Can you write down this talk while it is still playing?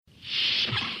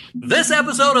This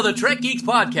episode of the Trek Geeks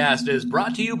podcast is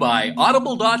brought to you by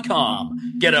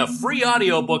Audible.com. Get a free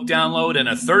audiobook download and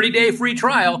a 30-day free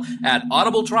trial at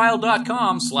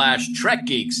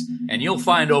audibletrial.com/TrekGeeks, and you'll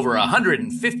find over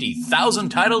 150,000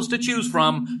 titles to choose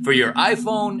from for your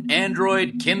iPhone,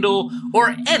 Android, Kindle,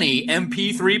 or any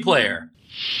MP3 player.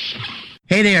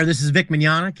 Hey there, this is Vic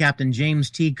Mignogna, Captain James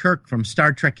T. Kirk from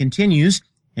Star Trek Continues,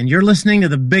 and you're listening to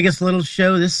the biggest little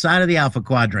show this side of the Alpha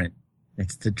Quadrant.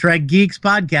 It's the Trek Geeks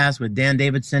podcast with Dan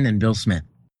Davidson and Bill Smith.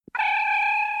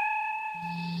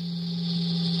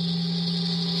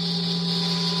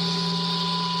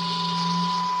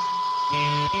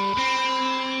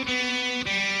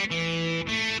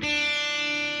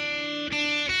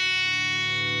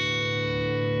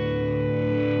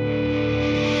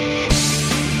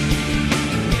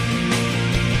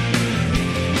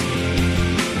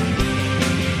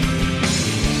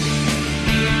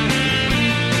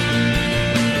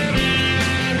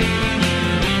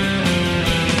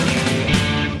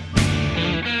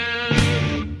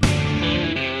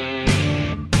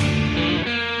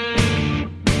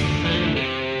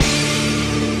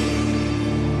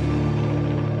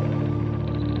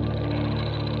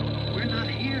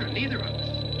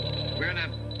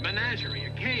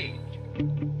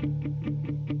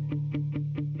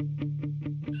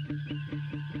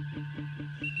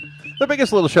 The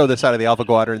biggest little show this side of the Alpha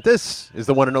Quadrant. This is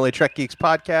the one and only Trek Geeks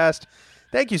podcast.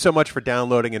 Thank you so much for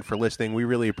downloading and for listening. We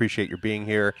really appreciate your being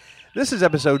here. This is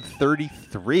episode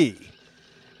 33.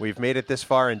 We've made it this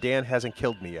far, and Dan hasn't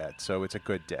killed me yet, so it's a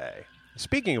good day.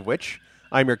 Speaking of which,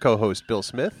 I'm your co-host, Bill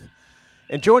Smith,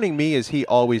 and joining me, as he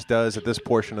always does at this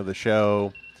portion of the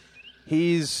show,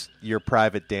 he's your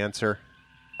private dancer,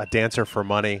 a dancer for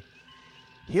money.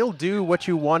 He'll do what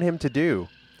you want him to do.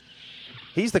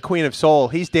 He's the Queen of Soul.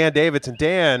 He's Dan Davidson.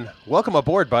 Dan, welcome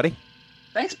aboard, buddy.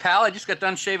 Thanks, pal. I just got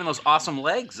done shaving those awesome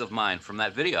legs of mine from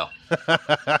that video.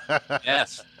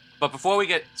 Yes. But before we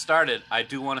get started, I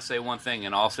do want to say one thing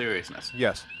in all seriousness.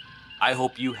 Yes. I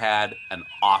hope you had an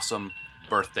awesome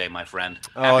birthday, my friend.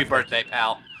 Oh, Happy birthday,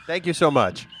 pal. Thank you so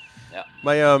much. Yeah.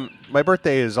 My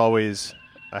birthday is always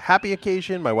a happy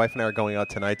occasion. My wife and I are going out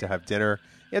tonight to have dinner.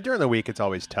 Yeah, during the week it's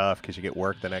always tough because you get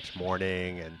work the next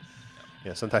morning, and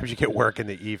sometimes you get work in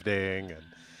the evening. And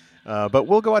but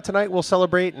we'll go out tonight. We'll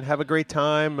celebrate and have a great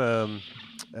time.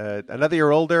 Another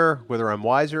year older, whether I'm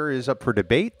wiser, is up for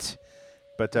debate.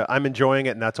 But I'm enjoying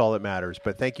it, and that's all that matters.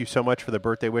 But thank you so much for the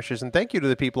birthday wishes, and thank you to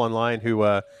the people online who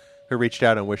reached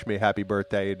out and wished me a happy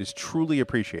birthday. It is truly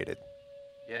appreciated.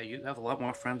 Yeah, you have a lot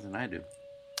more friends than I do.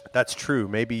 That's true.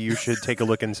 Maybe you should take a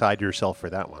look inside yourself for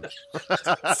that one.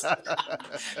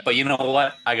 But you know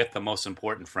what? I got the most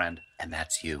important friend, and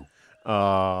that's you.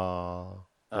 Wow.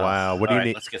 What do you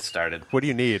need? Let's get started. What do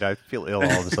you need? I feel ill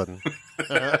all of a sudden.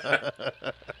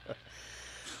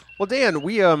 Well, Dan,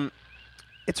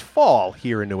 it's fall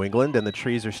here in New England, and the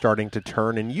trees are starting to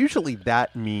turn, and usually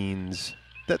that means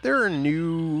that there are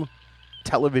new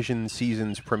television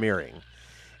seasons premiering.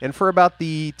 And for about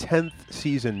the 10th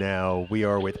season now, we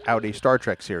are without a Star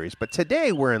Trek series. But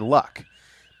today we're in luck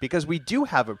because we do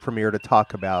have a premiere to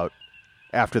talk about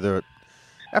after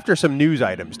some news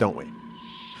items, don't we?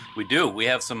 We do. We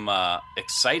have some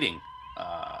exciting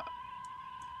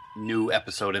new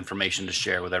episode information to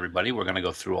share with everybody. We're going to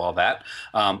go through all that.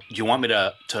 Do you want me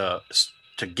to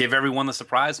give everyone the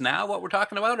surprise now what we're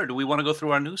talking about, or do we want to go through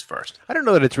our news first? I don't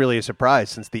know that it's really a surprise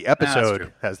since the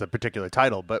episode has the particular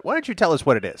title, but why don't you tell us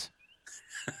what it is?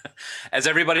 As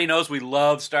everybody knows, we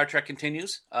love Star Trek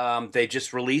Continues. They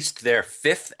just released their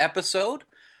 5th episode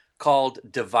called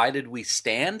Divided We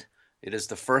Stand. It is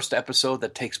the first episode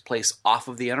that takes place off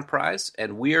of the Enterprise,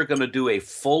 and we are going to do a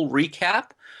full recap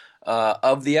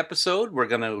of the episode. We're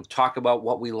going to talk about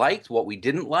what we liked, what we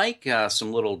didn't like.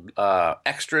 Some little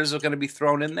extras are going to be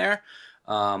thrown in there.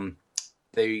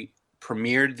 They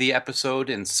premiered the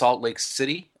episode in Salt Lake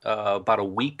City about a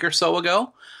week or so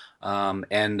ago.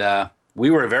 And we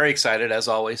were very excited, as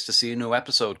always, to see a new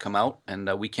episode come out. And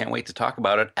we can't wait to talk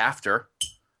about it after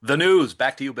the news.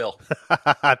 Back to you, Bill.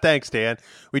 Thanks, Dan.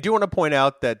 We do want to point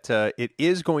out that it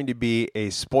is going to be a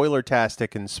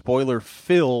spoiler-tastic and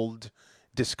spoiler-filled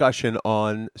discussion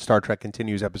on Star Trek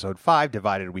Continues Episode 5,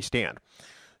 Divided We Stand.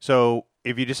 So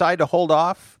if you decide to hold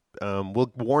off,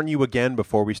 we'll warn you again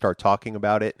before we start talking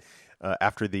about it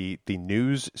after the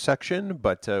news section.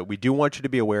 But we do want you to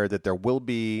be aware that there will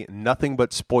be nothing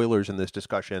but spoilers in this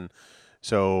discussion.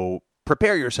 So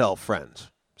prepare yourself,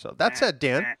 friends. So that's it,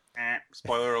 Dan.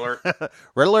 Spoiler alert.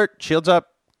 Red alert, shields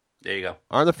up. There you go.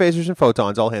 Arm the phasers and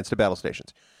photons, all hands to battle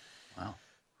stations. Wow.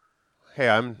 Hey,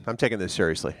 I'm taking this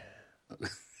seriously.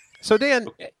 So, Dan,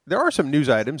 Okay. there are some news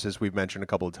items, as we've mentioned a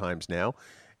couple of times now,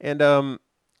 and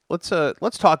let's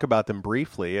talk about them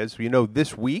briefly. As you know,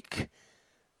 this week,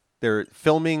 their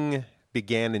filming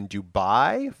began in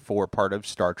Dubai for part of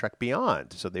Star Trek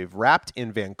Beyond. So they've wrapped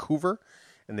in Vancouver,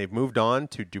 and they've moved on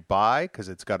to Dubai because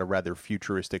it's got a rather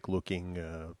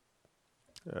futuristic-looking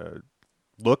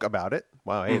look about it.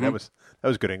 Wow, hey, that was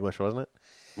good English, wasn't it?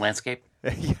 Landscape.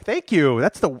 Yeah, thank you.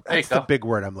 That's the go. big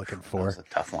word I'm looking That for. was a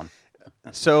tough one.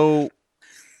 So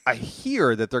I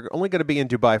hear that they're only going to be in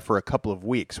Dubai for a couple of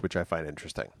weeks, which I find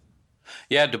interesting.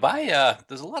 Yeah, Dubai,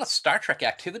 there's a lot of Star Trek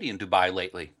activity in Dubai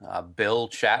lately. Bill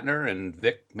Shatner and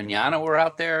Vic Mignogna were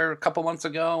out there a couple months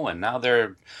ago, and now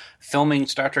they're filming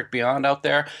Star Trek Beyond out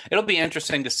there. It'll be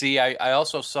interesting to see. I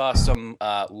also saw some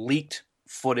leaked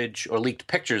footage, or leaked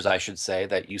pictures, I should say,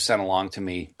 that you sent along to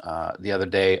me the other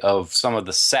day of some of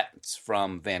the sets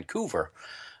from Vancouver,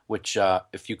 which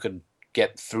if you could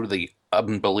get through the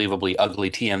unbelievably ugly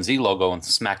TMZ logo and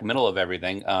smack middle of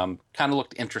everything, kind of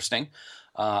looked interesting.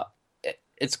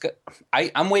 It's good.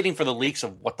 I'm waiting for the leaks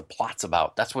of what the plot's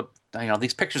about. That's what,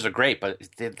 these pictures are great, but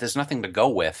there's nothing to go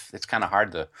with. It's kind of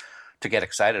hard to get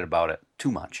excited about it too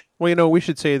much. Well, we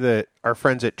should say that our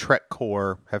friends at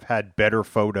TrekCore have had better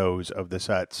photos of the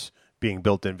sets being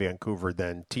built in Vancouver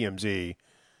than TMZ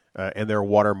and their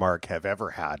watermark have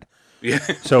ever had. Yeah.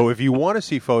 So if you want to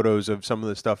see photos of some of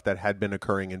the stuff that had been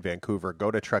occurring in Vancouver,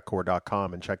 go to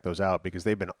TrekCore.com and check those out because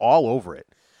they've been all over it.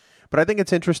 But I think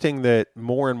it's interesting that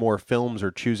more and more films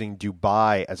are choosing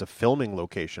Dubai as a filming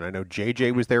location. I know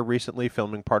JJ was there recently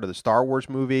filming part of the Star Wars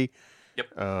movie.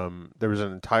 Yep. There was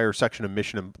an entire section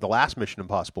of the last Mission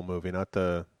Impossible movie, not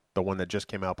the one that just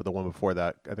came out, but the one before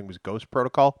that. I think it was Ghost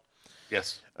Protocol.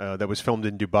 Yes. That was filmed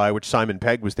in Dubai, which Simon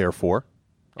Pegg was there for,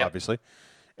 Yep. obviously.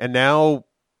 And now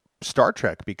Star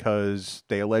Trek, because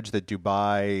they allege that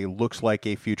Dubai looks like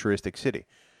a futuristic city.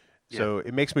 So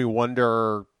it makes me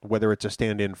wonder whether it's a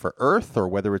stand-in for Earth or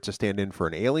whether it's a stand-in for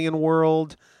an alien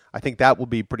world. I think that will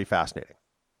be pretty fascinating.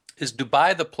 Is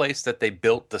Dubai the place that they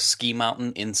built the ski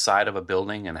mountain inside of a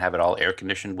building and have it all air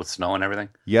conditioned with snow and everything?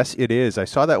 Yes, it is. I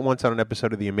saw that once on an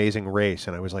episode of The Amazing Race,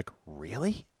 and I was like,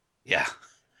 really? Yeah.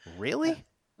 Really?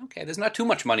 Okay, there's not too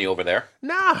much money over there.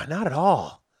 Nah, not at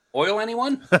all. Oil,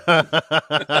 anyone?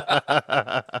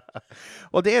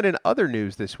 Well, Dan, in other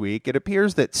news this week, it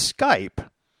appears that Skype,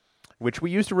 which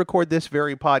we used to record this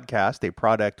very podcast, a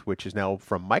product which is now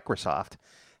from Microsoft,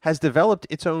 has developed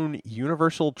its own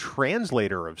universal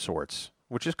translator of sorts,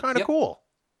 which is kind of cool.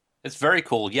 It's very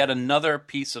cool. Yet another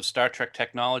piece of Star Trek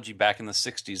technology back in the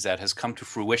 60s that has come to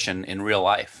fruition in real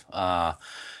life.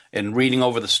 In reading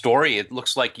over the story, it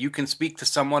looks like you can speak to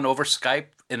someone over Skype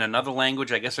in another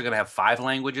language. I guess they're going to have 5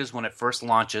 languages when it first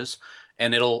launches,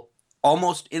 and it'll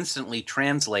almost instantly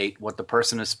translate what the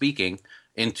person is speaking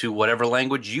into whatever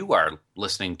language you are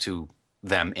listening to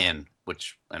them in,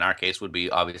 which in our case would be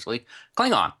obviously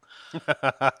Klingon.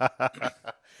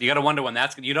 You got to wonder when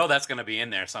that's going to be in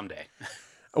there someday.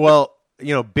 Well,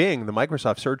 Bing, the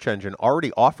Microsoft search engine,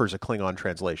 already offers a Klingon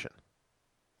translation.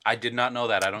 I did not know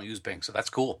that. I don't use Bing, so that's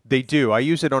cool. They do. I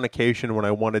use it on occasion when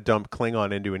I want to dump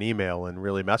Klingon into an email and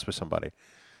really mess with somebody.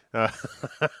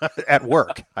 At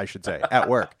work, I should say. At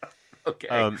work.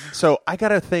 Okay. So I got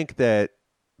to think that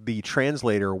the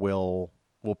translator will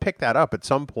pick that up at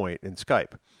some point in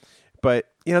Skype. But,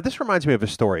 this reminds me of a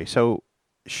story. So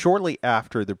shortly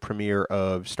after the premiere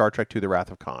of Star Trek II, The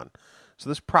Wrath of Khan, so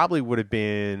this probably would have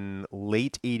been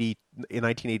late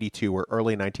 1982 or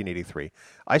early 1983,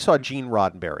 I saw Gene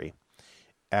Roddenberry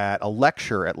at a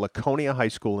lecture at Laconia High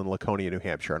School in Laconia, New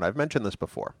Hampshire. And I've mentioned this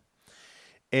before.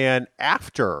 And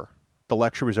after the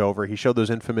lecture was over, he showed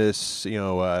those infamous,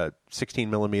 16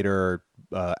 millimeter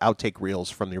outtake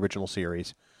reels from the original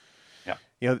series.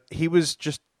 Yeah. He was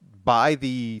just by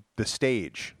the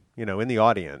stage, in the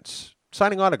audience,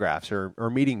 signing autographs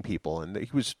or meeting people. And he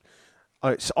was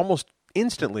almost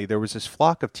instantly, there was this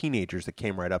flock of teenagers that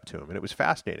came right up to him. And it was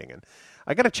fascinating. And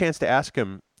I got a chance to ask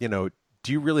him, do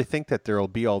you really think that there will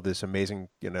be all this amazing,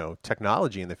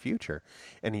 technology in the future?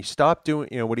 And he stopped doing,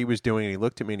 what he was doing, and he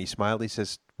looked at me and he smiled. He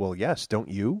says, well, yes, don't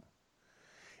you?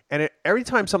 And every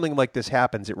time something like this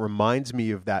happens, it reminds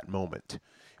me of that moment.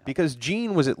 Because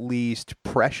Gene was at least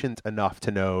prescient enough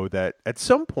to know that at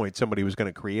some point somebody was going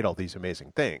to create all these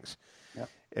amazing things. Yeah.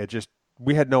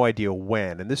 We had no idea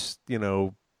when. And this,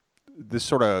 this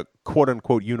sort of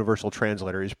quote-unquote universal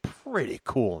translator is pretty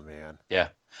cool, man. Yeah.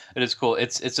 It is cool.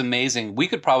 It's amazing. We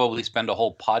could probably spend a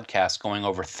whole podcast going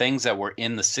over things that were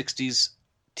in the 60s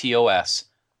TOS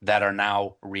that are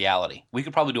now reality. We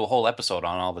could probably do a whole episode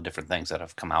on all the different things that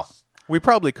have come out. We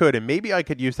probably could, and maybe I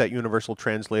could use that universal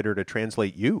translator to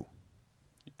translate you.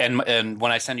 And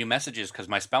when I send you messages, because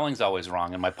my spelling's always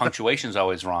wrong and my punctuation's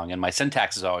always wrong and my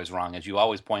syntax is always wrong, as you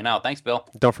always point out. Thanks, Bill.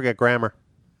 Don't forget grammar.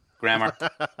 Grammar.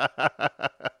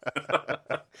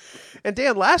 And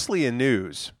Dan, lastly in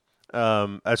news,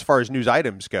 as far as news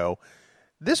items go,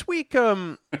 this week,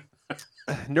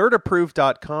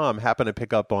 nerdapproved.com happened to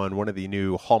pick up on one of the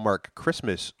new Hallmark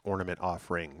Christmas ornament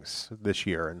offerings this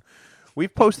year. And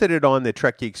we've posted it on the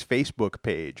Trek Geeks Facebook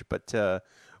page. But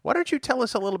why don't you tell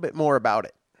us a little bit more about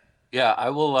it? Yeah, I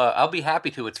will. I'll be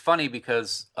happy to. It's funny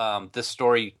because this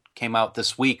story came out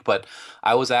this week, but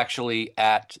I was actually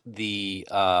at the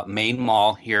Main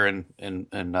Mall here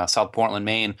in South Portland,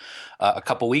 Maine, a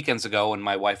couple weekends ago, and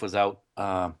my wife was out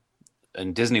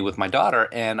in Disney with my daughter,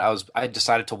 and I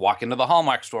decided to walk into the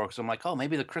Hallmark store because I'm like, oh,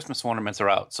 maybe the Christmas ornaments are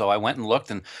out. So I went and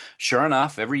looked, and sure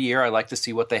enough, every year I like to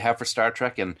see what they have for Star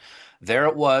Trek, and there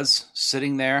it was,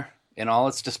 sitting there in all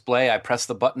its display. I pressed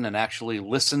the button and actually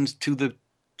listened to the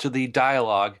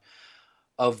dialogue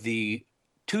of the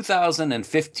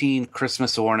 2015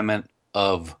 Christmas ornament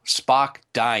of Spock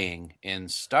dying in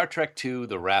Star Trek II: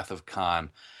 The Wrath of Khan.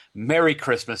 Merry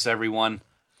Christmas, everyone.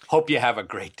 Hope you have a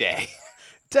great day.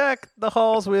 Deck the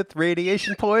halls with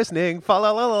radiation poisoning. Fa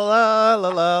la la la la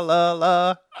la la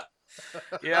la.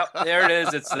 Yep, there it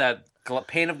is. It's that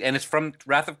and it's from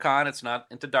Wrath of Khan. It's not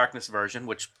Into Darkness version,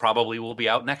 which probably will be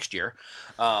out next year.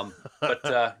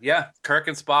 Yeah, Kirk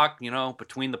and Spock,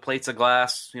 between the plates of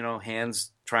glass,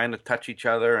 hands trying to touch each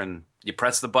other, and you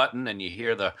press the button and you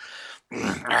hear the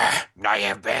I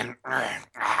have been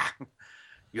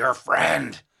your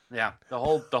friend. Yeah, the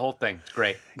whole thing. It's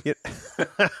great.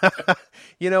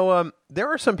 There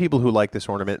are some people who like this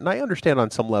ornament, and I understand on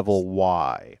some level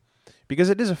why. Because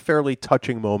it is a fairly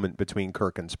touching moment between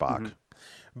Kirk and Spock. Mm-hmm.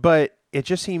 But it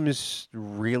just seems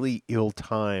really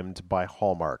ill-timed by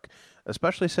Hallmark,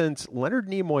 especially since Leonard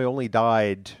Nimoy only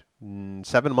died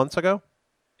 7 months ago.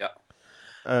 Yeah.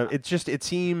 It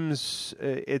seems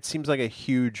like a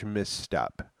huge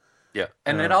misstep. Yeah.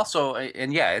 And it also,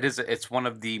 and yeah, it's one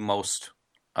of the most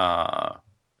I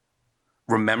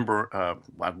don't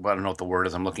know what the word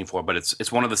is I'm looking for, but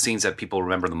it's one of the scenes that people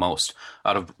remember the most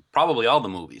out of probably all the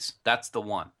movies. That's the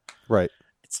one. Right.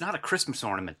 It's not a Christmas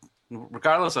ornament,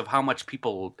 regardless of how much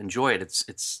people enjoy it.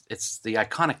 It's the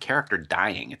iconic character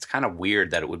dying. It's kind of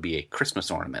weird that it would be a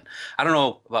Christmas ornament. I don't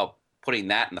know about putting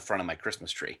that in the front of my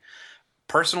Christmas tree.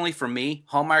 Personally, for me,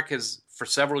 Hallmark has, for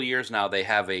several years now, they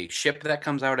have a ship that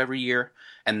comes out every year,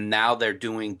 and now they're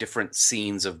doing different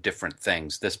scenes of different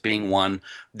things. This being one.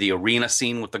 The arena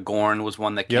scene with the Gorn was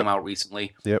one that came out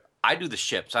recently. Yep. I do the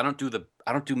ships. I don't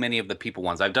do many of the people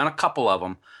ones. I've done a couple of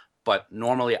them, but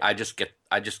normally I just get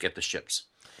the ships.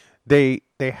 They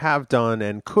have done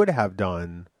and could have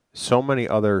done so many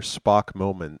other Spock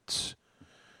moments.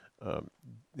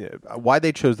 Why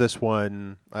they chose this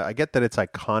one, I get that it's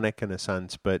iconic in a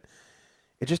sense, but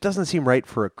it just doesn't seem right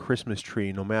for a Christmas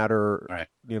tree, no matter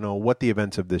what the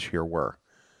events of this year were.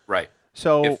 Right.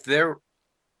 So if they're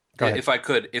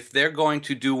going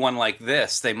to do one like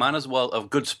this, they might as well, a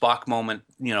good Spock moment,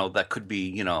 that could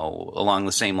be, along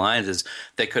the same lines as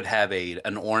they could have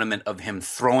an ornament of him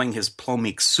throwing his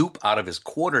Plomeek soup out of his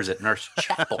quarters at Nurse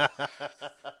Chapel.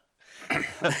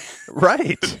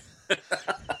 Right.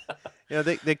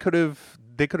 They could have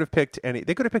picked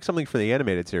they could have picked something for the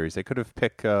animated series. They could have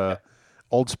picked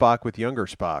old Spock with younger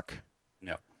Spock.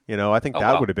 Yeah. I think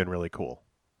that would have been really cool.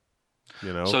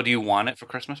 So do you want it for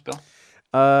Christmas, Bill?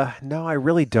 No, I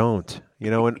really don't.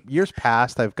 In years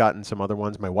past, I've gotten some other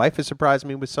ones. My wife has surprised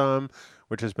me with some,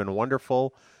 which has been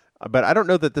wonderful. But I don't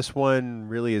know that this one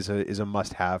really is a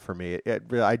must-have for me.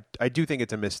 I do think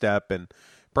it's a misstep, and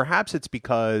perhaps it's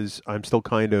because I'm still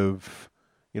kind of,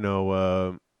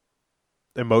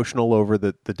 emotional over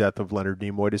the death of Leonard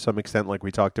Nimoy to some extent, like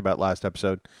we talked about last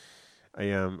episode.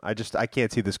 I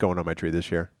can't see this going on my tree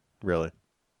this year, really.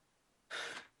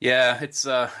 Yeah, it's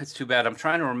too bad. I'm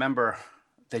trying to remember.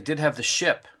 They did have the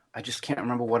ship. I just can't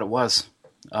remember what it was.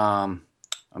 I'm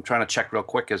trying to check real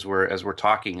quick as we're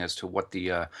talking as to what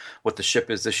the ship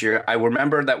is this year. I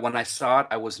remember that when I saw it,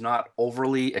 I was not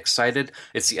overly excited.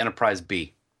 It's the Enterprise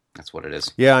B. That's what it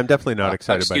is. Yeah, I'm definitely not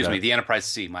excited by that. Excuse me, the Enterprise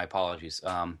C. My apologies.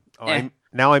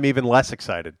 Now I'm even less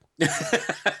excited.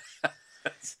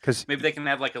 Because maybe they can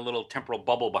have like a little temporal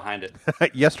bubble behind it.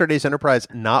 Yesterday's Enterprise,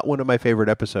 not one of my favorite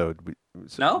episodes.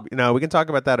 No? No, we can talk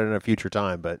about that in a future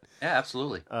time. But yeah,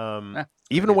 absolutely.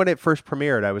 Even when it first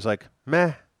premiered, I was like,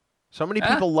 meh. So many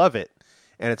people love it.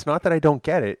 And it's not that I don't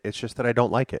get it. It's just that I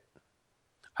don't like it.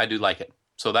 I do like it.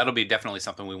 So that'll be definitely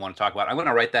something we want to talk about. I'm going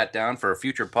to write that down for a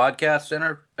future podcast.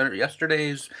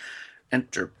 Yesterday's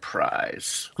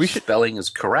Enterprise. We should- Spelling is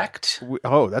correct.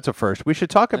 That's a first. We should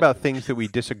talk about things that we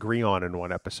disagree on in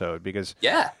one episode, because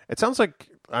Yeah. it sounds like,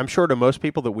 I'm sure to most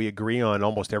people, that we agree on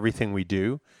almost everything we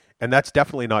do, and that's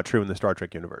definitely not true in the Star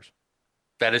Trek universe.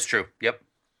 That is true. Yep.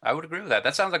 I would agree with that.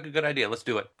 That sounds like a good idea. Let's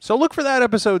do it. So look for that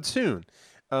episode soon.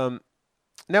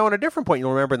 Now, on a different point,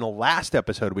 you'll remember in the last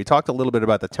episode, we talked a little bit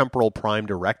about the Temporal Prime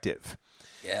Directive.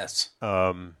 Yes.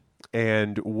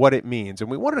 And what it means. And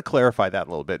we wanted to clarify that a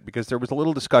little bit, because there was a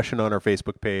little discussion on our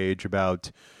Facebook page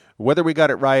about whether we got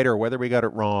it right or whether we got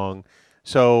it wrong.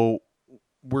 So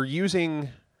we're using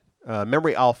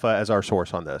Memory Alpha as our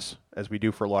source on this, as we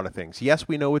do for a lot of things. Yes,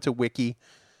 we know it's a wiki,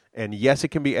 and yes, it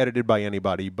can be edited by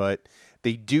anybody, but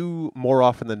they do more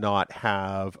often than not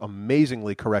have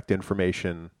amazingly correct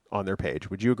information on their page.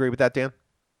 Would you agree with that, Dan?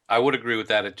 I would agree with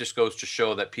that. It just goes to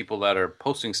show that people that are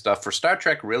posting stuff for Star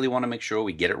Trek really want to make sure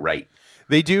we get it right.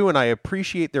 They do, and I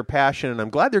appreciate their passion, and I'm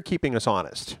glad they're keeping us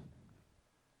honest.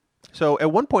 So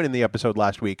at one point in the episode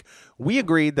last week, we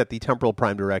agreed that the Temporal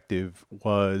Prime Directive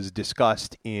was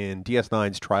discussed in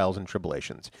DS9's Trials and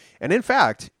Tribulations. And in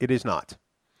fact, it is not.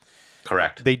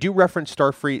 Correct. They do reference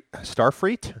Starfleet?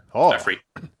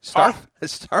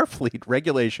 Starfleet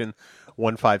Regulation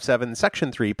 157,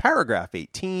 Section 3, Paragraph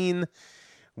 18,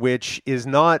 which is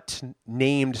not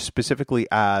named specifically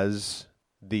as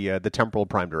the Temporal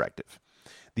Prime Directive.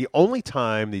 The only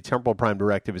time the Temporal Prime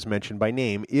Directive is mentioned by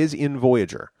name is in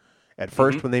Voyager. At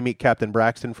first, when they meet Captain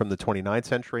Braxton from the 29th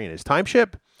century in his time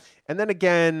ship, and then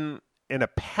again in a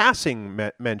passing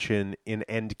mention in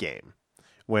Endgame,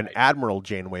 when Admiral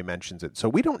Janeway mentions it. So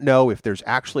we don't know if there's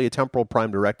actually a Temporal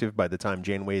Prime Directive by the time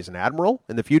Janeway is an Admiral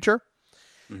in the future,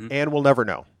 and we'll never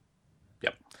know.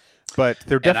 Yep. But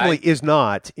there definitely is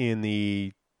not in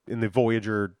the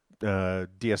Voyager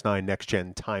DS9 Next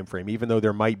Gen time frame. Even though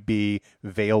there might be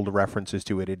veiled references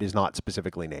to it, it is not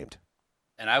specifically named.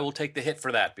 And I will take the hit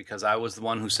for that, because I was the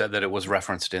one who said that it was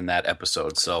referenced in that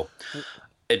episode. So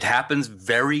it happens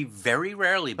very, very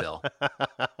rarely, Bill.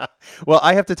 Well,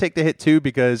 I have to take the hit too,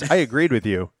 because I agreed with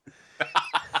you,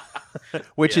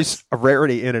 which is a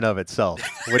rarity in and of itself.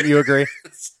 Wouldn't you agree?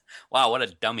 Wow, what a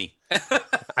dummy.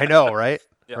 I know, right?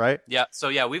 Yeah. Right? Yeah. So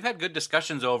yeah, we've had good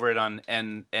discussions over it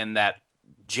and that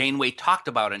Janeway talked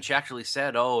about it, and she actually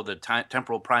said, "Oh, the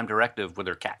Temporal Prime Directive" with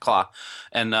her cat claw,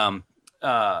 and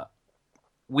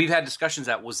we've had discussions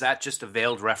that was that just a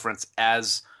veiled reference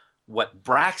as what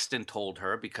Braxton told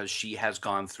her, because she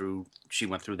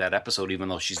went through that episode, even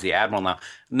though she's the Admiral now.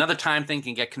 Another time thing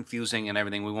can get confusing and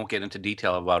everything. We won't get into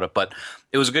detail about it, but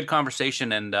it was a good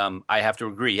conversation, and I have to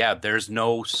agree. Yeah, there's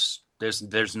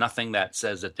nothing that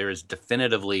says that there is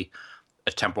definitively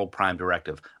a Temporal Prime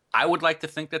Directive. I would like to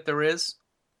think that there is,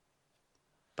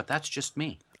 but that's just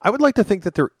me. I would like to think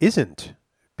that there isn't,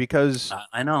 because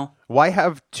I know. why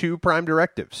have two prime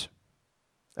directives?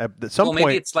 At some maybe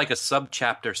point, it's like a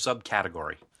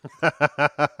subcategory.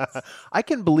 I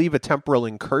can believe a temporal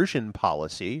incursion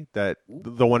policy, that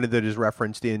the one that is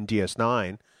referenced in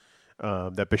DS9,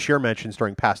 that Bashir mentions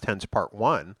during Past Tense Part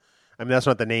 1. I mean, that's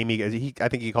not the name. I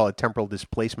think he called it temporal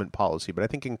displacement policy, but I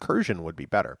think incursion would be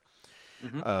better.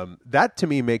 That, to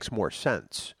me, makes more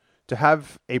sense. To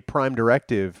have a prime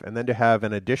directive and then to have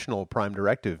an additional prime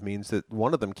directive means that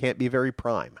one of them can't be very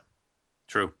prime.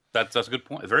 True. That's a good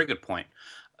point. A very good point.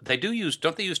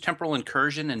 Don't they use temporal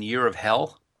incursion in Year of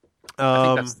Hell?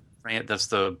 I think that's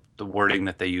the wording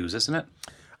that they use, isn't it?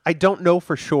 I don't know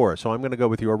for sure, so I'm going to go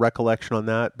with your recollection on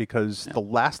that, because the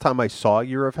last time I saw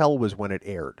Year of Hell was when it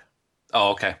aired. Oh,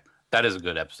 okay. That is a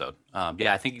good episode.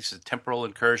 I think it's a temporal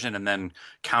incursion and then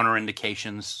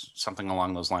counterindications, something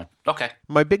along those lines. Okay.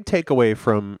 My big takeaway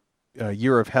from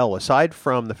Year of Hell, aside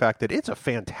from the fact that it's a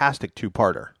fantastic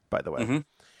two-parter, by the way,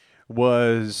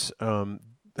 was the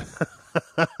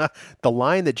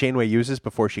line that Janeway uses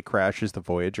before she crashes the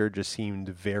Voyager just seemed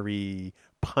very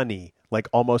punny, like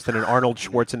almost in an Arnold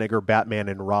Schwarzenegger Batman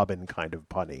and Robin kind of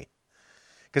punny.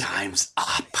 Time's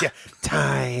up. Yeah,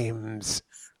 time's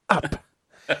up.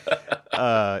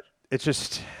 It's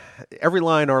just every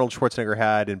line Arnold Schwarzenegger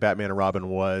had in Batman and Robin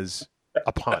was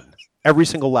a pun. Every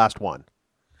single last one.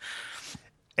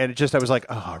 And I was like,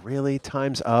 oh, really?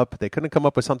 Time's up? They couldn't come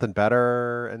up with something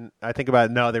better? And I think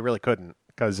about it, no, they really couldn't,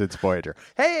 because it's Voyager.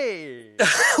 Hey!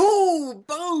 Ooh,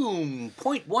 boom!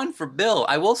 Point one for Bill.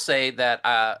 I will say that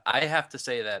I have to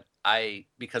say that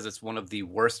because it's one of the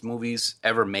worst movies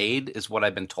ever made, is what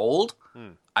I've been told.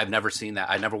 I've never seen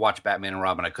that. I never watched Batman and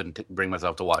Robin. I couldn't bring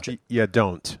myself to watch it. Yeah,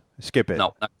 don't. Skip it.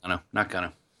 No, not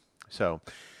gonna. So,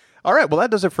 all right, well, that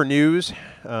does it for news.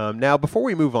 Now, before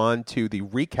we move on to the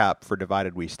recap for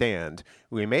Divided We Stand,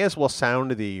 we may as well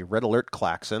sound the red alert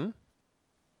klaxon.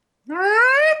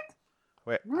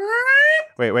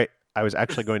 Wait. I was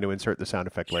actually going to insert the sound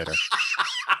effect later.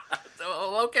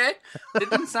 Okay. It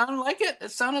didn't sound like it.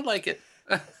 It sounded like it.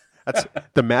 That's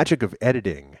the magic of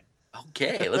editing.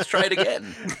 Okay, let's try it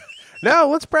again. No,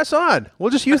 let's press on. We'll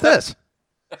just use this.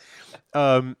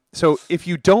 So if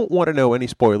you don't want to know any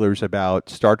spoilers about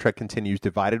Star Trek Continues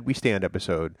Divided We Stand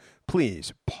episode,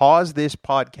 please pause this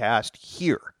podcast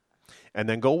here and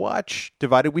then go watch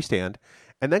Divided We Stand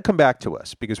and then come back to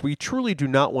us, because we truly do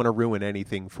not want to ruin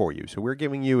anything for you. So we're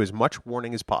giving you as much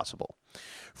warning as possible.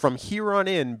 From here on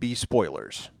in, be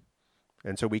spoilers.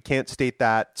 And so we can't state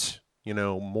that,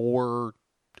 more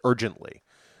urgently.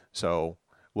 So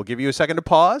we'll give you a second to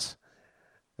pause.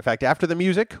 In fact, after the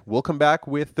music, we'll come back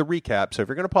with the recap. So if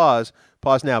you're going to pause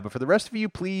now. But for the rest of you,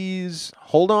 please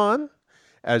hold on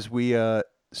as we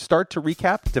start to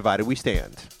recap Divided We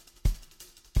Stand.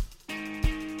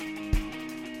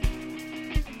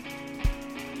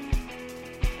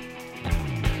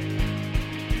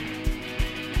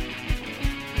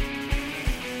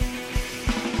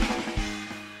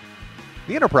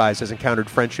 The Enterprise has encountered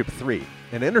Friendship 3,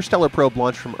 an interstellar probe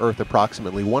launched from Earth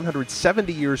approximately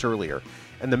 170 years earlier,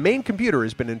 and the main computer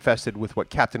has been infested with what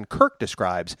Captain Kirk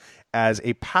describes as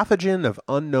a pathogen of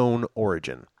unknown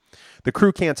origin. The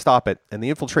crew can't stop it, and the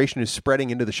infiltration is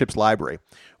spreading into the ship's library.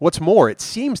 What's more, it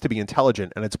seems to be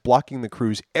intelligent, and it's blocking the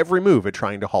crew's every move at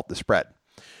trying to halt the spread.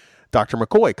 Dr.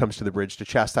 McCoy comes to the bridge to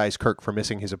chastise Kirk for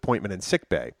missing his appointment in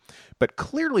sickbay, but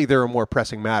clearly there are more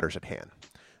pressing matters at hand.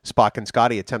 Spock and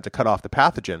Scotty attempt to cut off the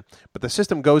pathogen, but the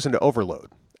system goes into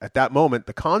overload. At that moment,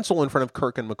 the console in front of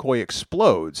Kirk and McCoy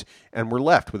explodes, and we're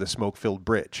left with a smoke-filled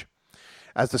bridge.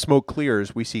 As the smoke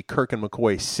clears, we see Kirk and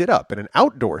McCoy sit up in an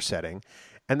outdoor setting,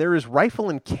 and there is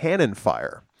rifle and cannon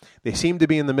fire. They seem to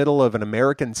be in the middle of an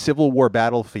American Civil War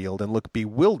battlefield and look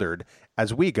bewildered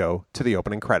as we go to the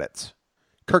opening credits.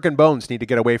 Kirk and Bones need to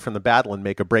get away from the battle and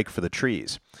make a break for the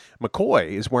trees. McCoy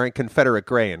is wearing Confederate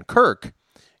gray, and Kirk,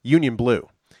 Union blue.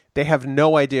 They have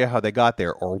no idea how they got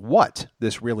there or what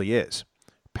this really is.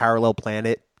 Parallel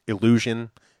planet,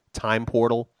 illusion, time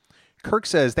portal. Kirk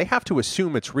says they have to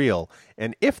assume it's real,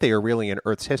 and if they are really in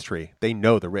Earth's history, they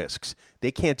know the risks.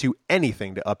 They can't do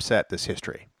anything to upset this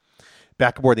history.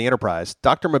 Back aboard the Enterprise,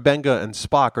 Dr. M'Benga and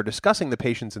Spock are discussing the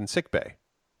patients in sickbay.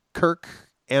 Kirk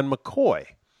and McCoy.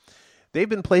 They've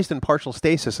been placed in partial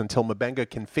stasis until M'Benga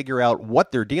can figure out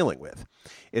what they're dealing with.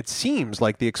 It seems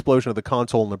like the explosion of the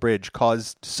console in the bridge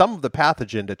caused some of the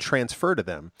pathogen to transfer to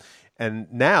them, and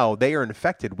now they are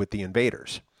infected with the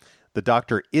invaders. The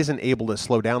doctor isn't able to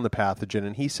slow down the pathogen,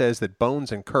 and he says that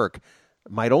Bones and Kirk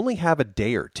might only have a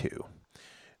day or two.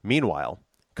 Meanwhile,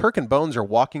 Kirk and Bones are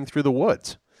walking through the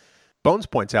woods. Bones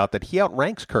points out that he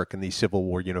outranks Kirk in these Civil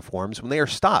War uniforms when they are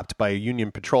stopped by a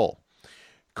Union patrol.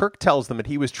 Kirk tells them that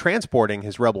he was transporting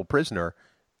his rebel prisoner,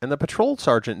 and the patrol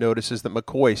sergeant notices that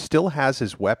McCoy still has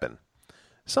his weapon.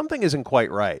 Something isn't quite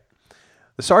right.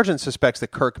 The sergeant suspects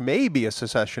that Kirk may be a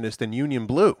secessionist in Union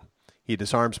blue. He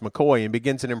disarms McCoy and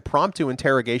begins an impromptu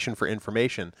interrogation for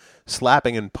information,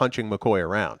 slapping and punching McCoy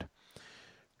around.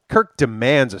 Kirk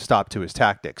demands a stop to his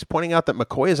tactics, pointing out that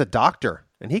McCoy is a doctor,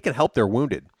 and he can help their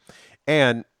wounded.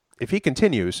 And, if he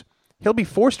continues, he'll be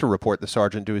forced to report the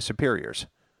sergeant to his superiors.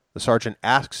 The sergeant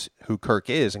asks who Kirk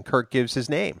is, and Kirk gives his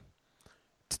name.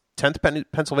 10th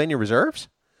Pennsylvania Reserves?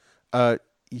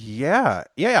 Yeah,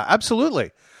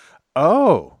 absolutely.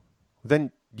 Oh,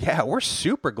 then, yeah, we're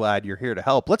super glad you're here to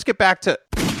help. Let's get back to...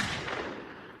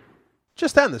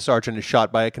 Just then, the sergeant is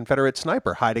shot by a Confederate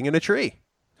sniper hiding in a tree.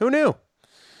 Who knew?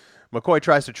 McCoy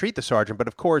tries to treat the sergeant, but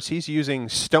of course, he's using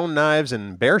stone knives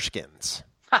and bearskins.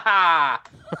 Ha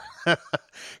ha!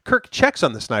 Kirk checks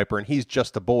on the sniper, and he's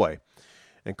just a boy.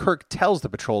 And Kirk tells the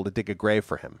patrol to dig a grave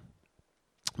for him.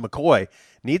 McCoy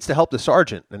needs to help the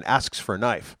sergeant and asks for a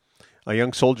knife. A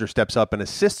young soldier steps up and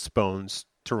assists Bones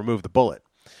to remove the bullet.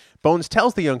 Bones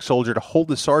tells the young soldier to hold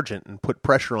the sergeant and put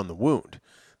pressure on the wound.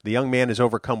 The young man is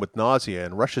overcome with nausea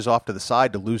and rushes off to the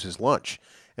side to lose his lunch,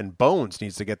 and Bones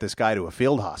needs to get this guy to a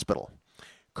field hospital.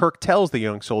 Kirk tells the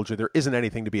young soldier there isn't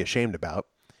anything to be ashamed about.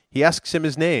 He asks him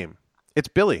his name. It's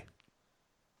Billy.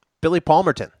 Billy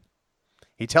Palmerton.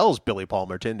 He tells Billy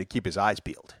Palmerton to keep his eyes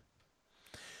peeled.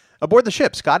 Aboard the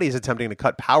ship, Scotty is attempting to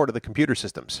cut power to the computer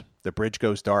systems. The bridge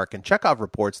goes dark, and Chekhov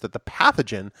reports that the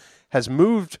pathogen has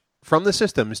moved from the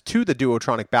systems to the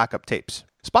Duotronic backup tapes.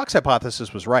 Spock's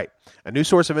hypothesis was right. A new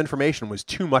source of information was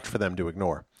too much for them to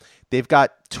ignore. They've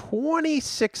got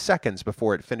 26 seconds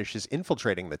before it finishes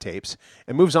infiltrating the tapes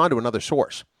and moves on to another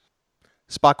source.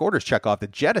 Spock orders Chekhov to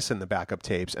jettison the backup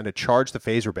tapes and to charge the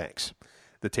phaser banks.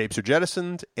 The tapes are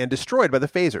jettisoned and destroyed by the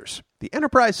phasers. The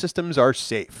Enterprise systems are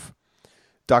safe.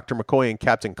 Dr. McCoy and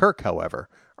Captain Kirk, however,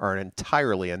 are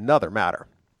entirely another matter.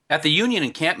 At the Union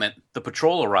encampment, the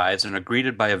patrol arrives and are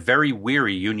greeted by a very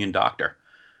weary Union doctor.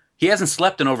 He hasn't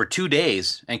slept in over 2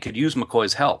 days and could use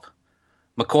McCoy's help.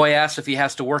 McCoy asks if he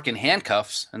has to work in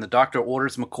handcuffs, and the doctor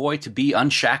orders McCoy to be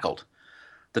unshackled.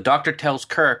 The doctor tells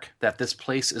Kirk that this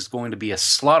place is going to be a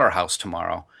slaughterhouse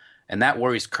tomorrow, and that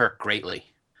worries Kirk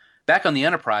greatly. Back on the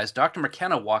Enterprise, Dr.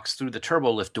 McKenna walks through the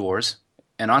turbolift doors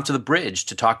and onto the bridge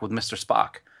to talk with Mr.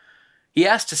 Spock. He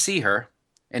asks to see her,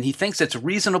 and he thinks it's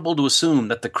reasonable to assume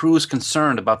that the crew is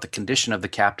concerned about the condition of the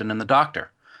captain and the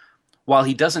doctor. While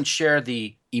he doesn't share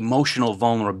the emotional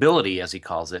vulnerability, as he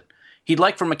calls it, he'd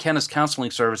like for McKenna's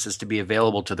counseling services to be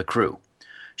available to the crew.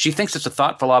 She thinks it's a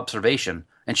thoughtful observation,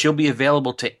 and she'll be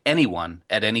available to anyone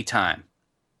at any time.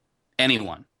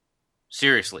 Anyone.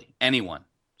 Seriously, anyone.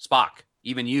 Spock,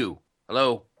 even you.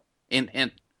 Hello?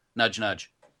 Hint, nudge,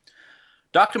 nudge.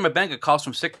 Dr. M'Benga calls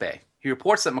from sickbay. He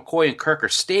reports that McCoy and Kirk are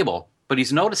stable, but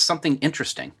he's noticed something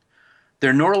interesting.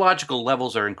 Their neurological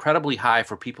levels are incredibly high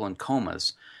for people in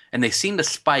comas, and they seem to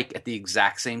spike at the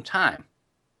exact same time.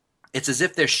 It's as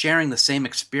if they're sharing the same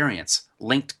experience,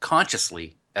 linked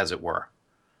consciously, as it were.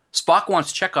 Spock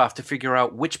wants Chekhov to figure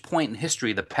out which point in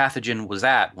history the pathogen was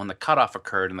at when the cutoff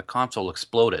occurred and the console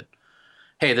exploded.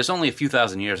 Hey, there's only a few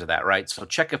thousand years of that, right? So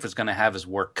Chekhov is going to have his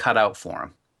work cut out for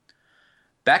him.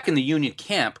 Back in the Union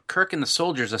camp, Kirk and the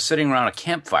soldiers are sitting around a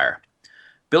campfire.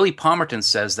 Billy Palmerton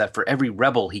says that for every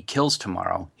rebel he kills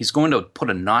tomorrow, he's going to put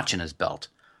a notch in his belt.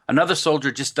 Another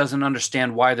soldier just doesn't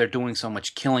understand why they're doing so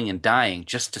much killing and dying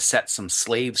just to set some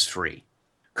slaves free.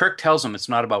 Kirk tells him it's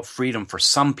not about freedom for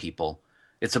some people,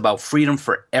 it's about freedom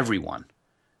for everyone.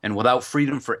 And without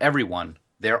freedom for everyone,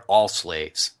 they're all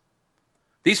slaves.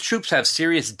 These troops have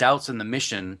serious doubts in the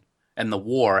mission and the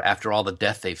war after all the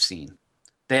death they've seen.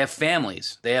 They have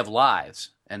families, they have lives,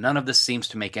 and none of this seems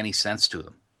to make any sense to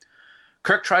them.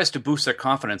 Kirk tries to boost their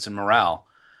confidence and morale.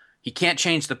 He can't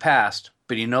change the past,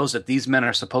 but he knows that these men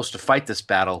are supposed to fight this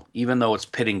battle, even though it's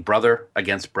pitting brother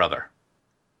against brother.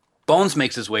 Bones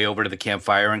makes his way over to the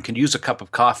campfire and can use a cup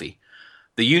of coffee.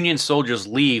 The Union soldiers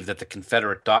leave as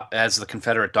the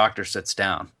Confederate doctor sits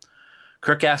down.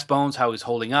 Kirk asks Bones how he's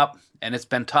holding up, and it's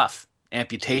been tough.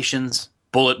 Amputations,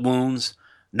 bullet wounds,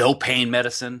 no pain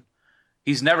medicine.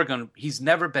 He's never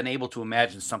been able to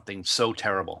imagine something so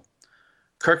terrible.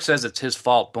 Kirk says it's his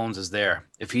fault Bones is there.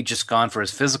 If he'd just gone for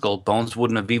his physical, Bones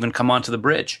wouldn't have even come onto the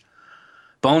bridge.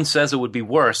 Bones says it would be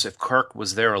worse if Kirk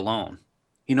was there alone.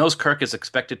 He knows Kirk is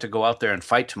expected to go out there and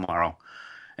fight tomorrow,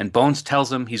 and Bones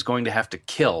tells him he's going to have to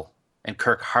kill, and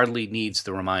Kirk hardly needs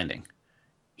the reminding.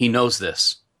 He knows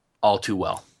this all too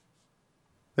well.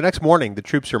 The next morning, the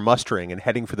troops are mustering and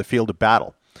heading for the field of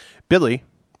battle. Billy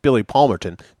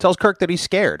Palmerton, tells Kirk that he's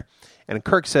scared, and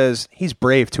Kirk says he's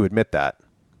brave to admit that.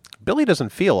 Billy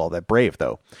doesn't feel all that brave,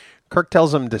 though. Kirk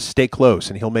tells him to stay close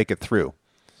and he'll make it through.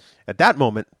 At that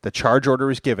moment, the charge order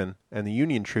is given, and the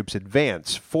Union troops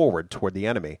advance forward toward the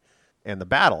enemy, and the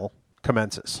battle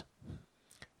commences.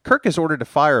 Kirk is ordered to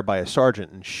fire by a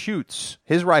sergeant and shoots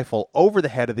his rifle over the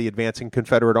head of the advancing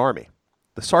Confederate army.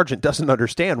 The sergeant doesn't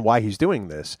understand why he's doing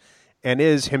this, and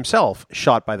is himself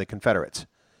shot by the Confederates.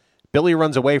 Billy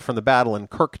runs away from the battle, and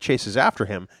Kirk chases after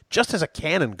him just as a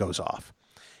cannon goes off.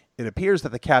 It appears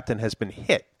that the captain has been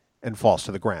hit and falls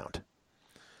to the ground.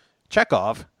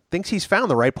 Chekhov thinks he's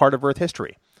found the right part of Earth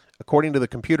history. According to the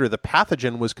computer, the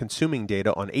pathogen was consuming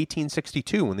data on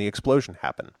 1862 when the explosion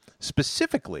happened,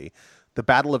 specifically the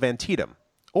Battle of Antietam,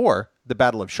 or the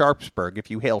Battle of Sharpsburg if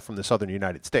you hail from the southern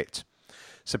United States.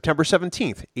 September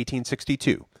 17th,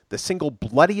 1862, the single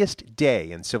bloodiest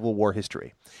day in Civil War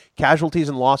history. Casualties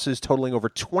and losses totaling over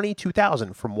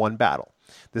 22,000 from one battle.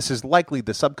 This is likely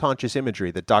the subconscious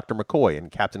imagery that Dr. McCoy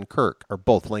and Captain Kirk are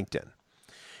both linked in.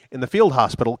 In the field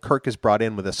hospital, Kirk is brought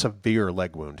in with a severe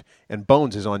leg wound, and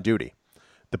Bones is on duty.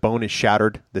 The bone is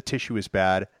shattered, the tissue is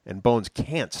bad, and Bones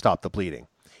can't stop the bleeding.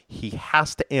 He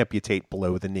has to amputate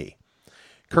below the knee.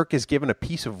 Kirk is given a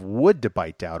piece of wood to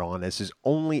bite down on as his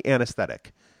only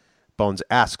anesthetic. Bones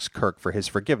asks Kirk for his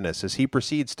forgiveness as he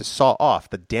proceeds to saw off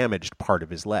the damaged part of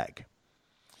his leg.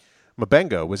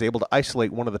 M'Benga was able to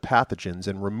isolate one of the pathogens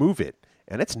and remove it,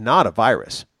 and it's not a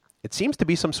virus. It seems to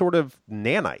be some sort of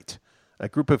nanite, a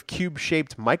group of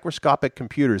cube-shaped microscopic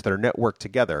computers that are networked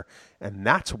together, and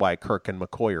that's why Kirk and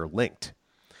McCoy are linked.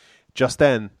 Just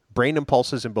then, brain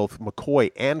impulses in both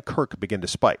McCoy and Kirk begin to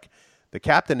spike. The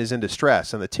captain is in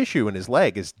distress, and the tissue in his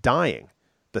leg is dying.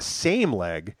 The same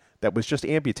leg that was just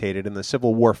amputated in the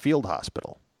Civil War field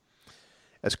hospital.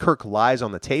 As Kirk lies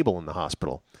on the table in the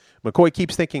hospital, McCoy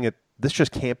keeps thinking that this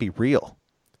just can't be real.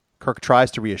 Kirk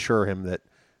tries to reassure him that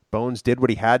Bones did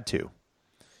what he had to.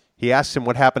 He asks him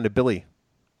what happened to Billy.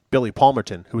 Billy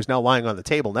Palmerton, who is now lying on the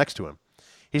table next to him.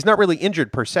 He's not really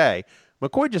injured per se.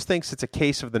 McCoy just thinks it's a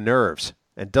case of the nerves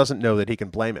and doesn't know that he can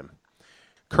blame him.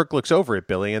 Kirk looks over at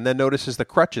Billy and then notices the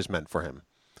crutches meant for him.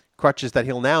 Crutches that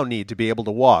he'll now need to be able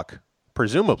to walk,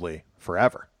 presumably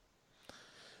forever.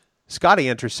 Scotty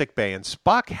enters sickbay, and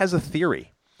Spock has a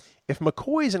theory. If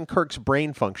McCoy's and Kirk's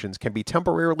brain functions can be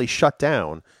temporarily shut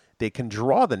down, they can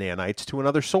draw the nanites to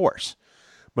another source.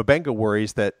 M'Benga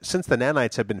worries that since the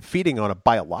nanites have been feeding on a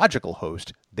biological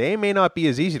host, they may not be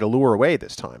as easy to lure away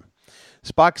this time.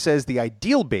 Spock says the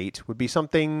ideal bait would be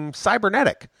something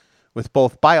cybernetic, with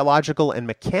both biological and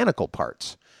mechanical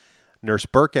parts. Nurse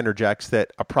Burke interjects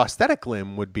that a prosthetic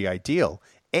limb would be ideal,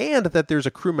 and that there's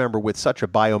a crew member with such a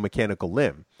biomechanical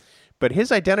limb. But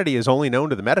his identity is only known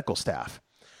to the medical staff.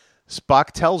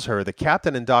 Spock tells her the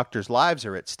captain and doctor's lives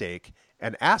are at stake,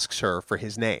 and asks her for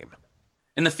his name.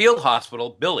 In the field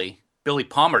hospital, Billy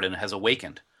Palmerton, has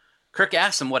awakened. Kirk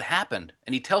asks him what happened,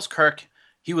 and he tells Kirk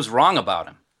he was wrong about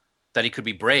him, that he could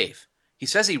be brave. He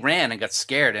says he ran and got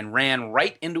scared and ran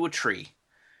right into a tree.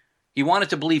 He wanted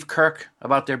to believe Kirk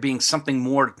about there being something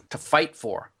more to fight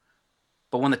for.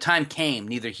 But when the time came,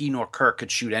 neither he nor Kirk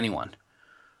could shoot anyone.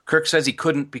 Kirk says he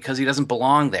couldn't because he doesn't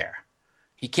belong there.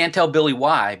 He can't tell Billy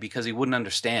why because he wouldn't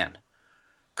understand.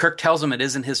 Kirk tells him it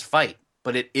isn't his fight,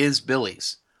 but it is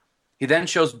Billy's. He then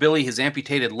shows Billy his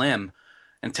amputated limb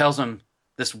and tells him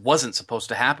this wasn't supposed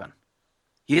to happen.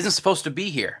 He isn't supposed to be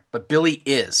here, but Billy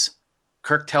is.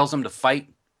 Kirk tells him to fight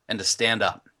and to stand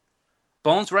up.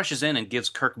 Bones rushes in and gives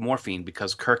Kirk morphine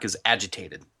because Kirk is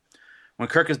agitated. When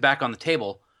Kirk is back on the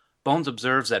table, Bones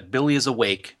observes that Billy is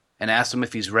awake and asks him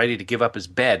if he's ready to give up his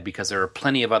bed because there are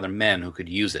plenty of other men who could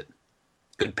use it.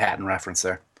 Good Patton reference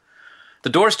there. The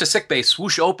doors to sickbay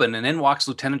swoosh open, and in walks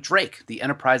Lieutenant Drake, the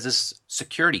Enterprise's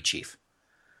security chief.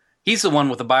 He's the one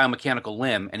with the biomechanical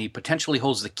limb, and he potentially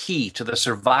holds the key to the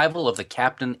survival of the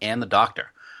captain and the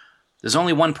doctor. There's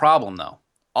only one problem, though.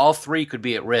 All three could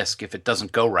be at risk if it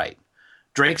doesn't go right.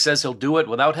 Drake says he'll do it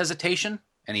without hesitation,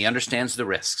 and he understands the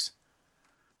risks.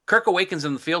 Kirk awakens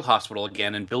in the field hospital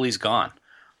again, and Billy's gone.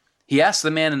 He asks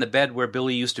the man in the bed where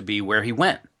Billy used to be where he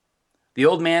went. The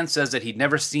old man says that he'd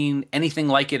never seen anything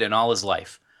like it in all his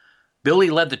life. Billy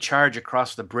led the charge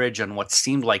across the bridge on what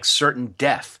seemed like certain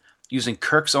death, using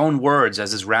Kirk's own words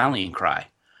as his rallying cry.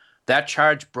 That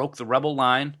charge broke the rebel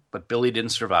line, but Billy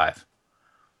didn't survive.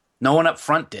 No one up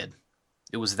front did.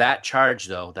 It was that charge,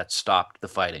 though, that stopped the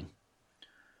fighting.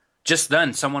 Just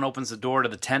then, someone opens the door to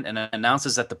the tent and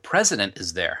announces that the president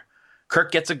is there.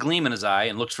 Kirk gets a gleam in his eye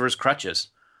and looks for his crutches.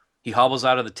 He hobbles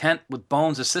out of the tent with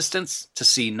Bones' assistance to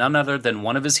see none other than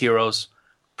one of his heroes,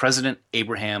 President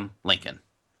Abraham Lincoln.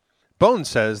 Bones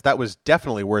says that was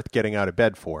definitely worth getting out of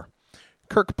bed for.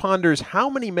 Kirk ponders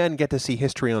how many men get to see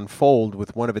history unfold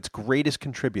with one of its greatest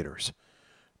contributors.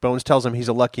 Bones tells him he's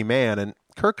a lucky man, and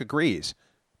Kirk agrees,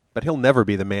 but he'll never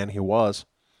be the man he was.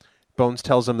 Bones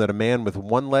tells him that a man with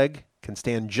one leg can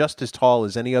stand just as tall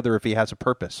as any other if he has a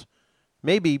purpose,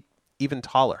 maybe even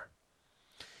taller.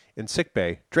 In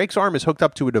sickbay, Drake's arm is hooked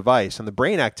up to a device, and the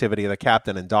brain activity of the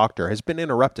captain and doctor has been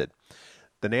interrupted.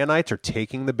 The nanites are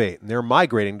taking the bait, and they're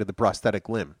migrating to the prosthetic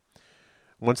limb.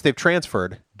 Once they've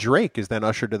transferred, Drake is then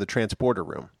ushered to the transporter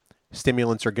room.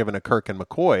 Stimulants are given to Kirk and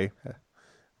McCoy,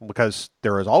 because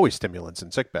there is always stimulants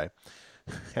in sickbay,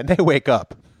 and they wake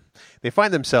up. They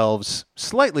find themselves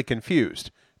slightly confused,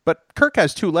 but Kirk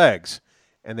has 2 legs,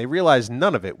 and they realize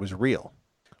none of it was real.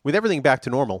 With everything back to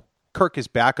normal, Kirk is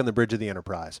back on the bridge of the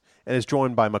Enterprise and is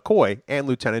joined by McCoy and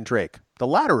Lieutenant Drake, the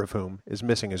latter of whom is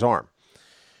missing his arm.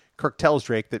 Kirk tells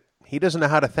Drake that he doesn't know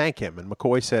how to thank him, and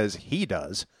McCoy says he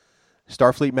does.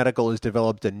 Starfleet Medical has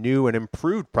developed a new and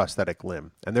improved prosthetic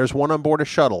limb, and there's one on board a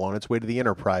shuttle on its way to the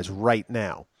Enterprise right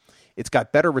now. It's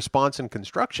got better response and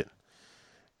construction.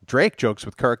 Drake jokes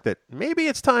with Kirk that maybe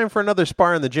it's time for another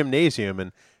spar in the gymnasium,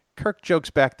 and Kirk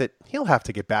jokes back that he'll have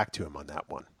to get back to him on that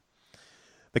one.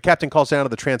 The captain calls down to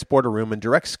the transporter room and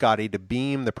directs Scotty to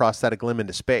beam the prosthetic limb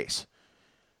into space.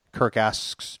 Kirk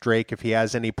asks Drake if he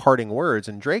has any parting words,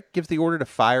 and Drake gives the order to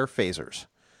fire phasers.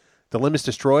 The limb is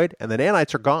destroyed, and the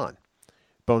nanites are gone.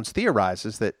 Bones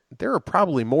theorizes that there are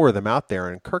probably more of them out there,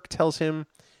 and Kirk tells him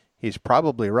he's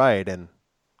probably right, and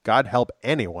God help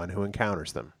anyone who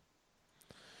encounters them.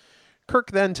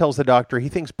 Kirk then tells the doctor he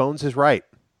thinks Bones is right.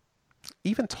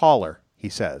 Even taller, he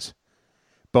says.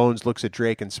 Bones looks at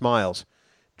Drake and smiles.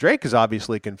 Drake is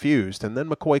obviously confused, and then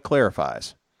McCoy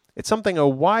clarifies. It's something a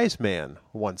wise man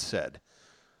once said.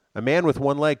 A man with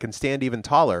one leg can stand even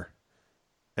taller.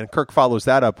 And Kirk follows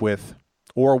that up with,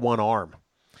 or one arm.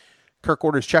 Kirk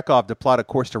orders Chekhov to plot a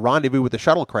course to rendezvous with the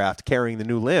shuttlecraft carrying the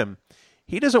new limb.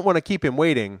 He doesn't want to keep him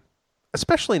waiting,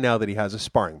 especially now that he has a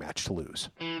sparring match to lose.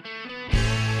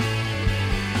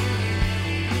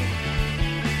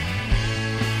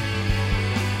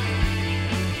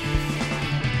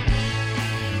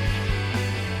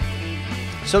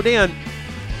 So, Dan,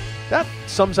 that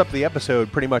sums up the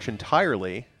episode pretty much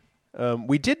entirely.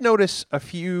 We did notice a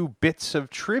few bits of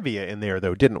trivia in there,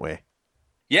 though, didn't we?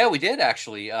 Yeah, we did,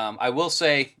 actually. I will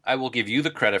say, I will give you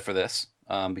the credit for this,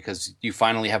 because you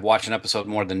finally have watched an episode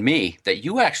more than me, that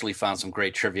you actually found some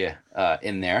great trivia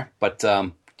in there. But,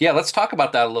 yeah, let's talk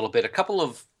about that a little bit. A couple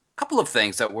of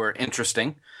things that were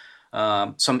interesting.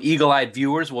 Some eagle-eyed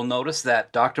viewers will notice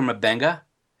that Dr. Mabenga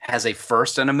has a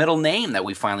first and a middle name that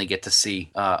we finally get to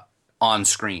see on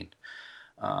screen.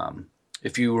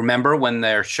 If you remember when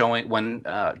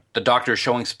the doctor is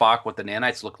showing Spock what the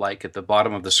nanites look like at the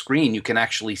bottom of the screen, you can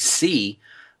actually see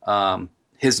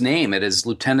his name. It is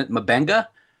Lieutenant Mabenga.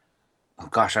 Oh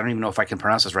gosh, I don't even know if I can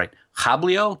pronounce this right.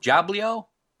 Jablio?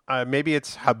 Maybe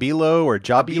it's Habilo or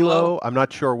Jabilo. I'm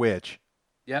not sure which.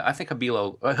 Yeah, I think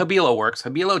Habilo. Habilo works.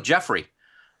 Habilo Jeffrey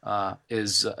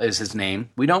is his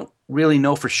name. We don't really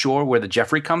know for sure where the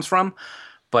Jeffrey comes from,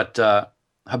 but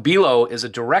Habilo is a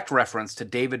direct reference to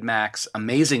David Mack's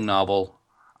amazing novel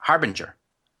Harbinger,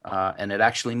 and it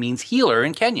actually means healer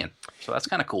in Kenyan. So that's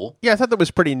kind of cool. Yeah, I thought that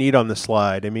was pretty neat on the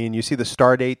slide. I mean, you see the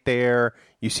star date there.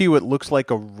 You see what looks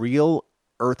like a real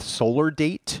Earth solar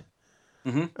date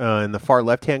in the far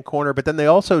left-hand corner, but then they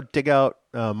also dig out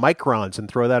microns and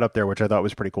throw that up there, which I thought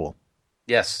was pretty cool.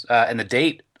 Yes, and the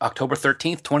date, October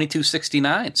 13th,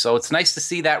 2269. So it's nice to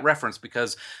see that reference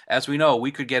because, as we know,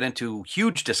 we could get into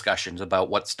huge discussions about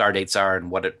what star dates are and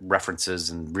what it references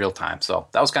in real time. So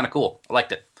that was kind of cool. I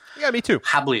liked it. Yeah, me too.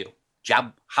 Habilo.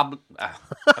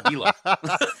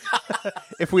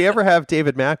 If we ever have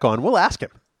David Mack on, we'll ask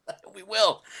him. We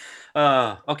will.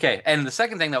 Okay, and the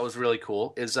second thing that was really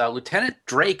cool is Lieutenant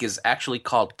Drake is actually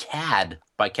called Cad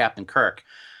by Captain Kirk.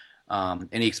 And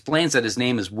he explains that his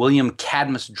name is William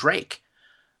Cadmus Drake.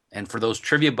 And for those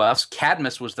trivia buffs,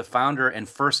 Cadmus was the founder and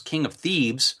first king of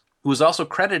Thebes, who was also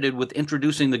credited with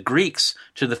introducing the Greeks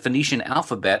to the Phoenician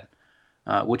alphabet,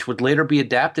 which would later be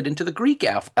adapted into the Greek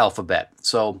alphabet.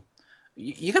 So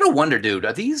you got to wonder, dude,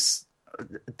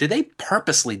 did they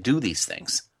purposely do these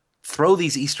things? Throw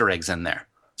these Easter eggs in there?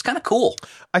 It's kind of cool.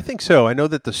 I think so. I know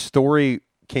that the story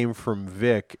came from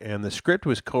Vic, and the script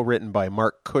was co-written by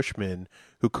Mark Cushman,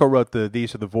 who co-wrote the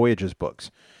These Are the Voyages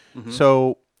books. Mm-hmm.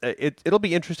 So it'll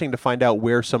be interesting to find out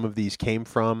where some of these came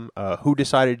from, who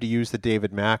decided to use the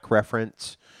David Mack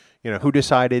reference, who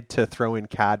decided to throw in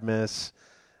Cadmus,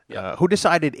 who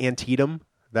decided Antietam.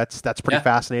 That's pretty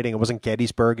fascinating. It wasn't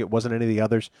Gettysburg. It wasn't any of the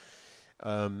others.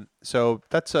 So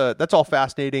that's all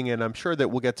fascinating, and I'm sure that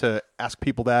we'll get to ask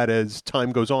people that as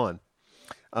time goes on.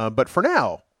 But for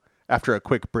now, after a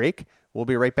quick break, we'll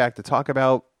be right back to talk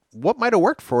about what might have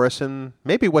worked for us and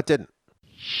maybe what didn't.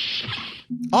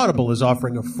 Audible is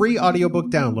offering a free audiobook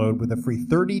download with a free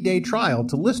 30-day trial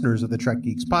to listeners of the Trek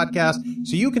Geeks podcast,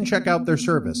 so you can check out their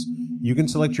service. You can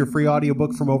select your free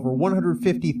audiobook from over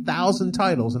 150,000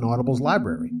 titles in Audible's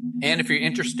library. And if you're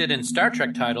interested in Star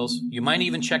Trek titles, you might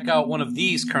even check out one of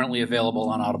these currently available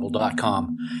on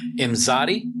Audible.com.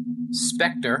 Imzadi,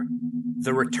 Spectre,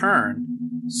 The Return,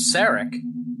 Sarek,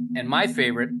 and my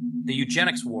favorite, The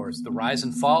Eugenics Wars, The Rise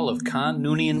and Fall of Khan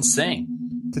Noonien Singh.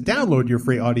 To download your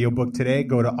free audiobook today,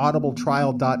 go to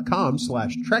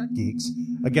audibletrial.com/trekgeeks.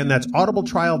 Again, that's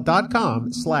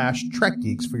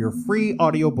audibletrial.com/trekgeeks for your free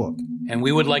audiobook. And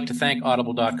we would like to thank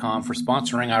audible.com for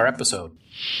sponsoring our episode.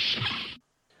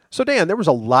 So, Dan, there was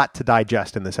a lot to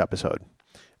digest in this episode.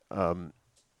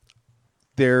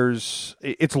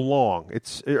 It's long.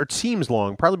 It seems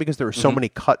long, probably because there are so many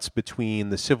cuts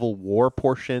between the Civil War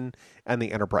portion and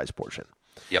the Enterprise portion.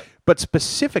 Yep. But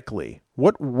specifically,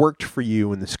 what worked for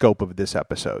you in the scope of this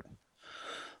episode?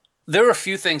 There were a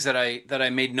few things that I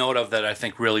made note of that I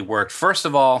think really worked. First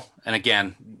of all, and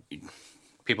again,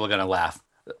 people are going to laugh,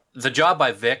 the job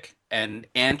by Vic and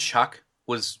Chuck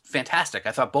was fantastic.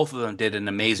 I thought both of them did an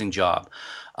amazing job.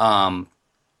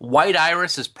 White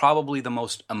Iris is probably the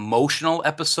most emotional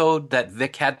episode that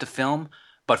Vic had to film,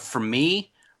 but for me,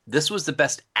 this was the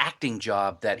best acting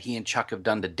job that he and Chuck have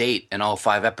done to date in all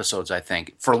 5 episodes, I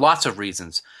think, for lots of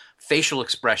reasons. Facial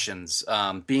expressions,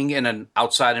 being in an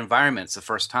outside environment, it's the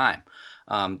first time.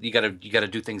 You got to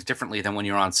do things differently than when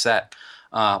you're on set.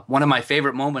 One of my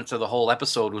favorite moments of the whole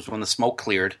episode was when the smoke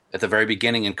cleared at the very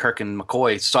beginning and Kirk and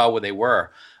McCoy saw where they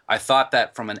were. I thought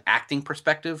that from an acting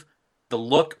perspective, the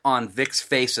look on Vic's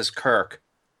face as Kirk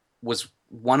was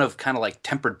one of kind of like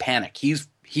tempered panic. He's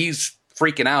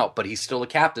freaking out, but he's still a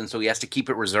captain, so he has to keep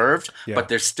it reserved. Yeah. But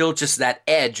there's still just that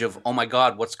edge of, oh my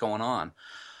God, what's going on?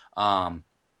 I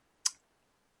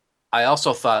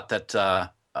also thought that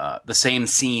the same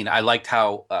scene, I liked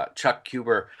how Chuck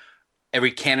Huber,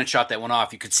 every cannon shot that went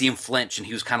off, you could see him flinch, and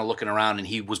he was kind of looking around, and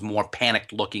he was more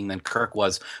panicked looking than Kirk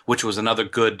was, which was another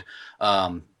good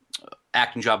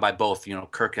acting job by both.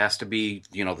 Kirk has to be,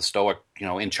 the stoic,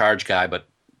 in charge guy, but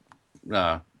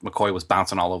McCoy was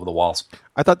bouncing all over the walls.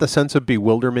 I thought the sense of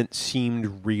bewilderment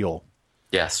seemed real.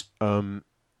 Yes.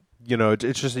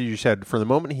 It's just as you said, from the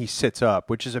moment he sits up,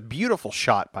 which is a beautiful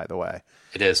shot, by the way.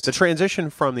 It is. The transition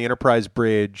from the Enterprise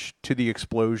bridge to the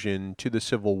explosion to the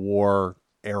Civil War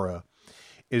era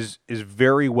is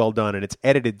very well done, and it's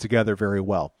edited together very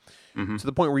well. Mm-hmm. To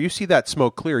the point where you see that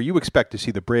smoke clear, you expect to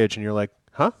see the bridge, and you're like,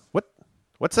 huh?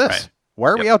 What's this? Right. Why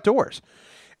are we outdoors?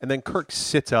 And then Kirk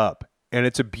sits up, and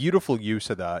it's a beautiful use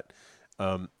of that.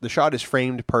 The shot is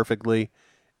framed perfectly.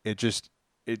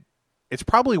 It's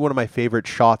probably one of my favorite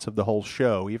shots of the whole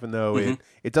show, even though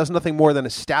it does nothing more than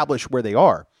establish where they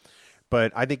are.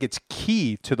 But I think it's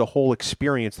key to the whole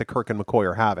experience that Kirk and McCoy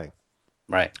are having.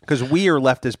 Right. Because we are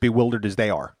left as bewildered as they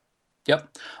are.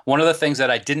 Yep. One of the things that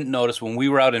I didn't notice when we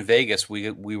were out in Vegas, we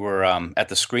were at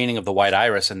the screening of The White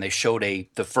Iris, and they showed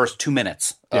the first 2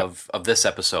 minutes of this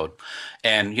episode.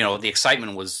 And, the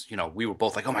excitement was, we were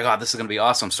both like, oh my God, this is going to be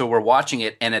awesome. So we're watching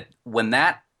it, and when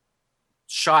that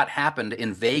shot happened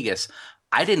in Vegas,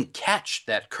 I didn't catch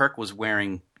that Kirk was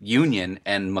wearing Union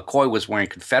and McCoy was wearing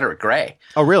Confederate gray.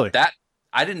 Oh, really?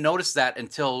 I didn't notice that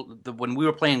until when we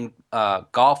were playing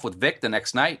golf with Vic the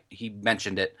next night. He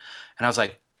mentioned it, and I was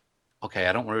like, okay,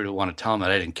 I don't really want to tell him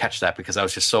that I didn't catch that because I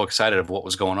was just so excited of what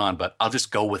was going on, but I'll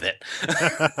just go with it.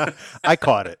 I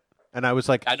caught it, and I was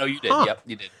like, I know you did. Huh. Yep,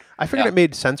 you did. I figured it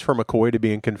made sense for McCoy to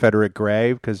be in Confederate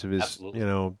gray because of his,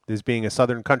 Absolutely. his being a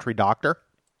Southern country doctor.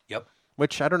 Yep.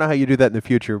 Which I don't know how you do that in the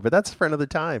future, but that's for another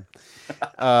time.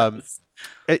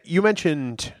 You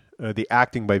mentioned the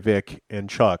acting by Vic and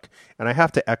Chuck, and I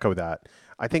have to echo that.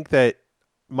 I think that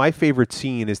my favorite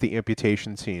scene is the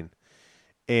amputation scene.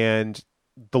 And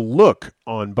the look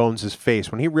on Bones'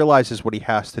 face when he realizes what he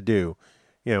has to do,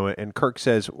 and Kirk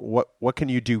says, what can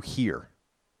you do here?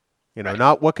 Right.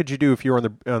 Not what could you do if you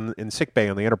were in sick bay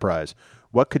on the Enterprise.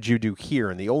 What could you do here?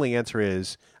 And the only answer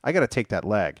is, I got to take that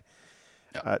leg.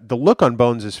 Yep. The look on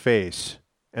Bones' face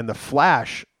and the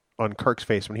flash on Kirk's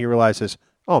face when he realizes,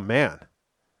 oh man,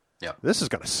 this is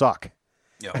going to suck.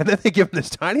 Yep. And then they give him this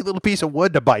tiny little piece of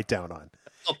wood to bite down on.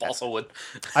 A balsa wood.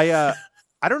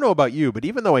 I don't know about you, but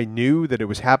even though I knew that it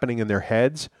was happening in their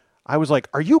heads, I was like,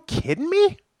 are you kidding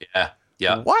me?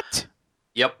 Yeah. What?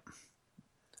 Yep.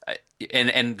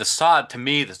 And the saw, to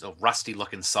me, this rusty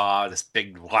looking saw, this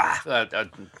big, and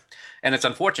it's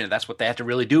unfortunate. That's what they had to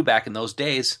really do back in those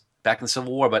days, back in the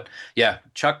Civil War. But yeah,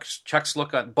 Chuck's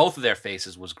look on both of their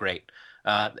faces was great.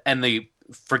 And the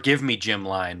 "Forgive me, Jim"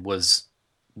 line was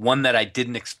one that I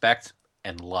didn't expect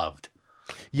and loved.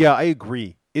 Yeah, I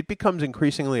agree. It becomes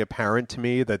increasingly apparent to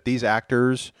me that these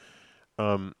actors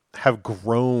have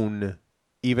grown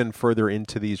even further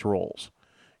into these roles.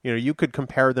 You could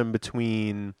compare them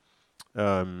between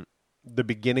the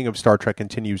beginning of Star Trek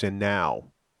Continues and now.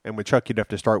 And with Chuck, you'd have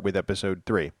to start with episode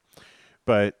 3.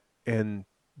 And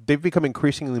they've become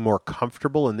increasingly more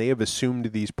comfortable, and they have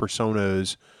assumed these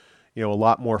personas, a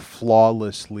lot more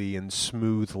flawlessly and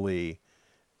smoothly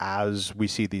as we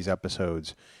see these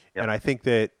episodes. Yep. And I think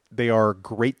that they are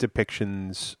great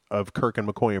depictions of Kirk and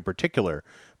McCoy in particular.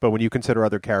 But when you consider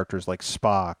other characters like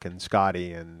Spock and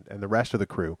Scotty and the rest of the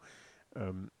crew,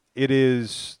 it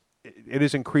is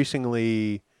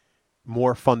increasingly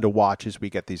more fun to watch as we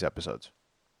get these episodes.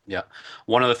 Yeah.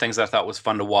 One of the things I thought was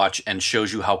fun to watch and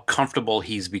shows you how comfortable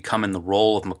he's become in the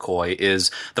role of McCoy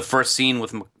is the first scene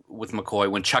with McCoy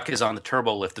when Chuck is on the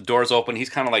turbo lift. The door's open. He's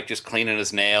kind of like just cleaning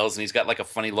his nails, and he's got like a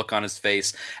funny look on his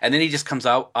face. And then he just comes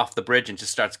out off the bridge and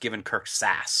just starts giving Kirk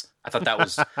sass. I thought that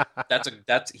was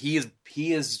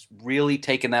he is really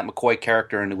taking that McCoy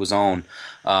character into his own.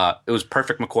 It was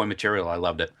perfect McCoy material. I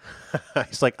loved it.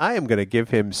 He's like, I am going to give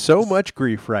him so much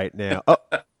grief right now.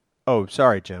 Oh,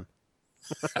 sorry, Jim.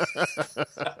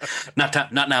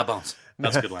 Not now, Bones.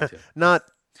 That's a good line too. Not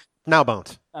now,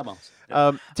 Bones. Now, Bones.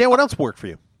 Dan, what else worked for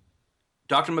you?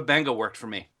 Dr. M'Benga worked for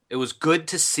me. It was good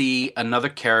to see another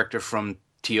character from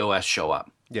TOS show up.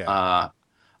 Yeah.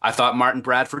 I thought Martin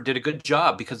Bradford did a good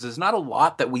job because there's not a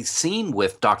lot that we've seen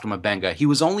with Dr. M'Benga. He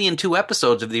was only in 2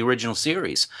 episodes of the original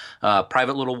series,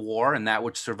 Private Little War and That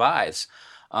Which Survives.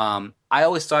 I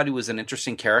always thought he was an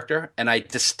interesting character, and I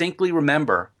distinctly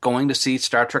remember going to see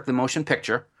Star Trek The Motion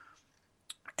Picture,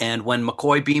 and when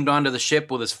McCoy beamed onto the ship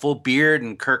with his full beard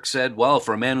and Kirk said, well,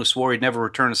 for a man who swore he'd never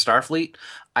return to Starfleet,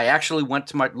 I actually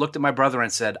looked at my brother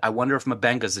and said, I wonder if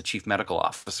M'Benga's the chief medical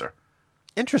officer.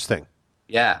 Interesting.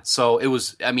 Yeah, so it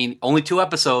was. I mean, only 2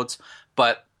 episodes,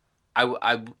 but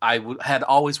had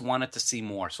always wanted to see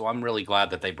more. So I'm really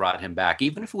glad that they brought him back,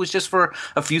 even if it was just for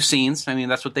a few scenes. I mean,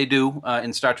 that's what they do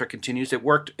in Star Trek Continues. It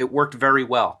worked. It worked very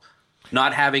well.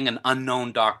 Not having an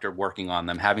unknown doctor working on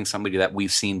them, having somebody that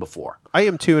we've seen before. I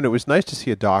am too, and it was nice to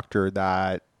see a doctor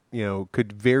that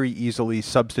could very easily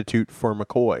substitute for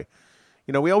McCoy.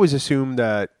 We always assume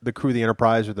that the crew of the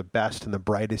Enterprise are the best and the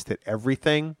brightest at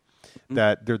everything.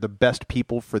 That they're the best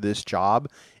people for this job.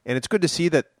 And it's good to see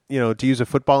that, to use a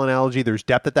football analogy, there's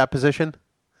depth at that position.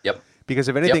 Yep. Because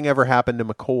if anything ever happened to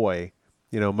McCoy,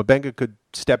 M'Benga could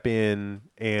step in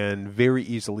and very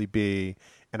easily be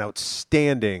an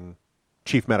outstanding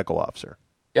chief medical officer.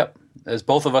 Yep. As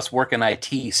both of us work in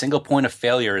IT, single point of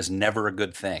failure is never a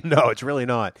good thing. No, it's really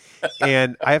not.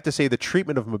 And I have to say the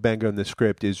treatment of M'Benga in the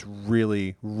script is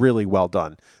really, really well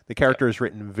done. The character is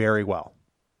written very well.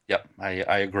 Yep,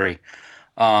 I agree.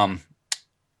 One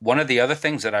of the other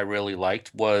things that I really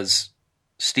liked was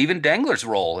Stephen Dangler's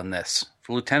role in this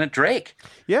for Lieutenant Drake.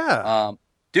 Yeah.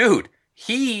 Dude,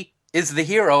 he is the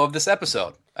hero of this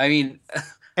episode. I mean...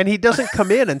 and he doesn't come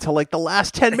in until like the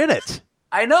last 10 minutes.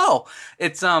 I know.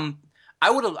 It's...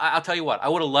 I'll tell you what, I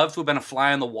would have loved to have been a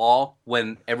fly on the wall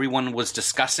when everyone was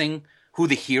discussing who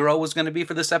the hero was going to be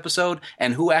for this episode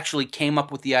and who actually came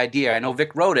up with the idea. I know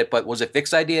Vic wrote it, but was it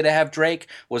Vic's idea to have Drake?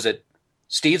 Was it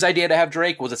Steve's idea to have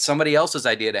Drake? Was it somebody else's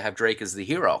idea to have Drake as the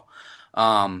hero?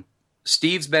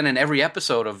 Steve's been in every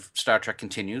episode of Star Trek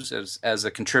Continues as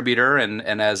a contributor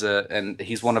and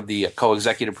he's one of the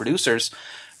co-executive producers,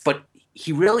 but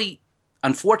he really,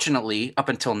 unfortunately, up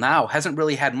until now, hasn't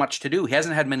really had much to do. He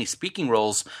hasn't had many speaking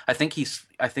roles. I think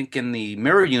in the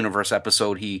Mirror Universe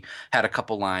episode he had a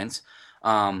couple lines.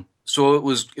 So it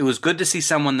was good to see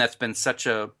someone that's been such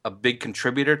a big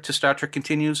contributor to Star Trek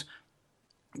Continues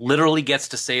literally gets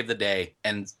to save the day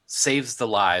and saves the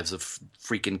lives of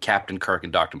freaking Captain Kirk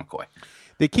and Dr. McCoy.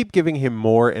 They keep giving him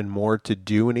more and more to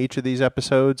do in each of these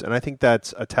episodes, and I think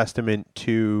that's a testament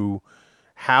to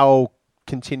how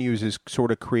Continues is sort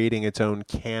of creating its own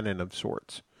canon of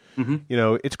sorts.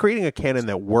 Mm-hmm. It's creating a canon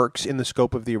that works in the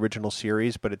scope of the original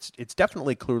series, but it's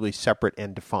definitely clearly separate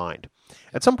and defined.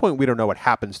 At some point, we don't know what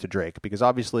happens to Drake, because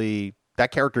obviously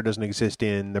that character doesn't exist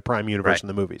in the Prime Universe in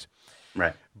the movies.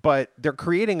 Right. But they're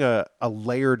creating a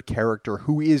layered character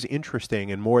who is interesting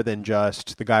and more than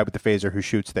just the guy with the phaser who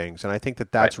shoots things. And I think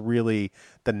that's really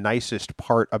the nicest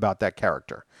part about that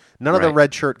character. None of the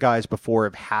red shirt guys before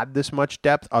have had this much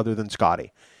depth other than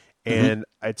Scotty. And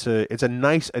it's a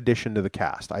nice addition to the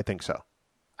cast. I think so.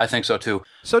 I think so too.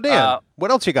 So Dan, what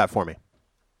else you got for me?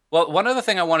 Well, one other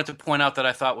thing I wanted to point out that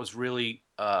I thought was really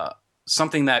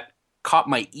something that caught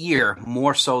my ear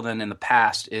more so than in the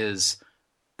past is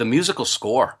the musical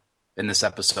score in this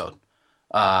episode.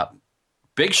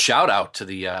 Big shout out to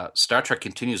the Star Trek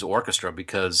Continues Orchestra,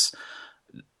 because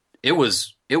it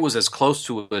was as close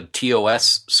to a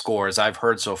TOS score as I've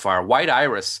heard so far. White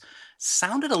Iris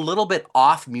sounded a little bit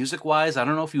off music-wise. I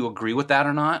don't know if you agree with that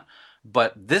or not,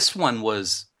 but this one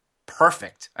was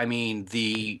perfect. I mean,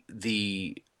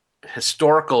 the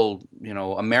historical,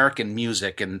 American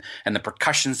music and the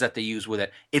percussions that they use with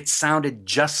it, it sounded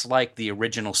just like the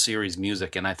original series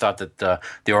music, and I thought that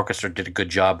the orchestra did a good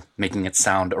job making it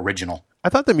sound original. I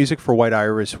thought the music for White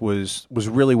Iris was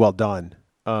really well done.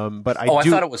 But I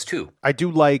thought it was too. I do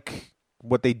like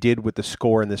what they did with the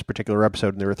score in this particular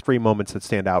episode, and there are 3 moments that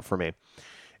stand out for me.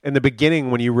 In the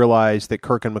beginning, when you realize that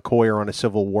Kirk and McCoy are on a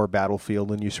Civil War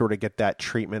battlefield, and you sort of get that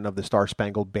treatment of the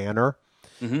Star-Spangled Banner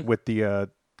with the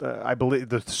I believe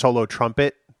the solo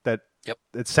trumpet that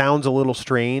it sounds a little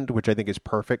strained, which I think is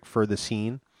perfect for the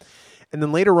scene. And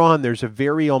then later on, there's a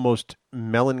very almost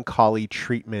melancholy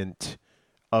treatment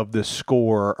of the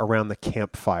score around the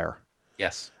campfire.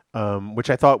 Yes.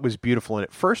 Which I thought was beautiful. And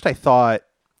at first I thought,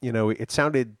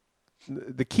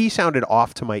 the key sounded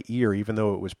off to my ear, even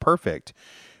though it was perfect.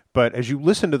 But as you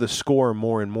listen to the score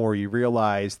more and more, you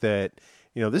realize that,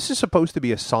 this is supposed to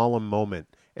be a solemn moment.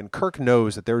 And Kirk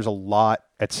knows that there's a lot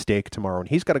at stake tomorrow, and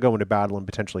he's got to go into battle and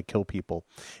potentially kill people.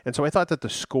 And so I thought that the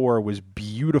score was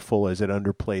beautiful as it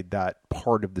underplayed that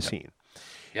part of the scene.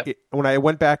 Yep. When I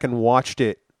went back and watched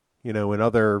it, in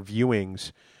other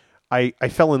viewings, I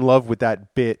fell in love with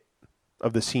that bit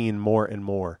of the scene more and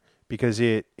more, because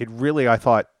it really, I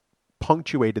thought,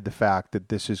 punctuated the fact that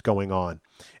this is going on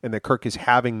and that Kirk is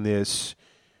having this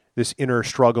inner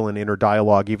struggle and inner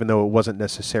dialogue, even though it wasn't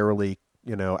necessarily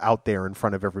out there in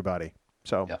front of everybody.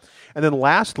 So, and then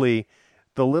lastly,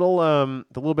 the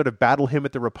little bit of Battle Hymn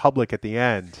at the Republic at the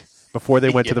end. before they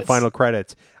went to the Yes. final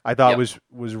credits, I thought Yep.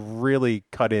 was really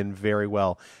cut in very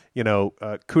well.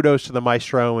 Kudos to the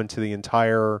maestro and to the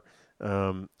entire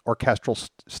orchestral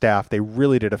staff. They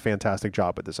really did a fantastic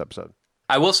job with this episode.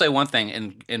 I will say one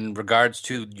thing in regards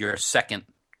to your second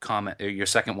comment, or your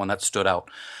second one that stood out.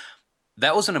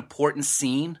 That was an important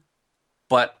scene,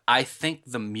 but I think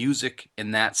the music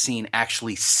in that scene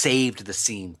actually saved the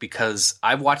scene, because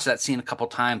I've watched that scene a couple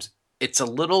times. It's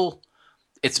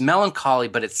melancholy,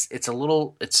 but it gets a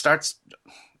little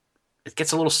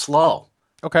slow.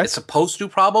 Okay. It's supposed to,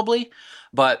 probably,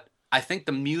 but I think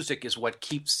the music is what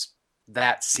keeps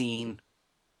that scene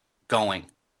going,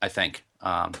 I think.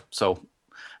 So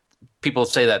people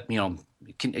say that,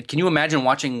 can you imagine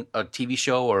watching a TV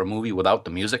show or a movie without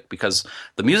the music? Because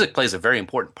the music plays a very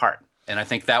important part. And I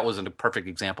think that was a perfect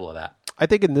example of that. I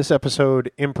think in this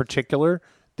episode in particular,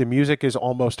 the music is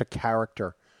almost a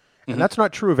character. And that's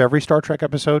not true of every Star Trek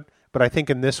episode, but I think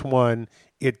in this one,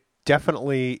 it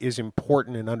definitely is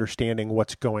important in understanding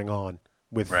what's going on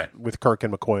with Kirk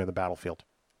and McCoy on the battlefield.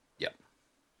 Yep.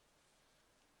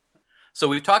 So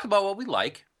we've talked about what we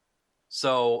like.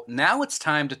 So now it's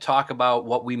time to talk about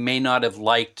what we may not have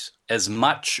liked as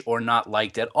much or not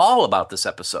liked at all about this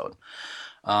episode.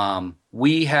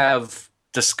 We have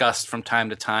discussed from time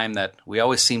to time that we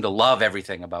always seem to love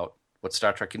everything about what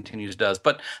Star Trek Continues does,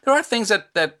 but there are things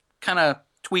that kind of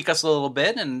tweak us a little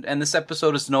bit, and this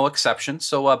episode is no exception.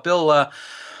 So, Bill,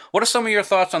 what are some of your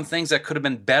thoughts on things that could have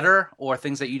been better, or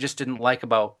things that you just didn't like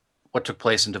about what took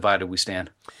place in Divided We Stand?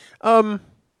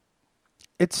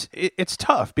 It's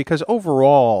tough because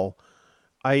overall,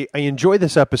 I enjoy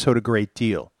this episode a great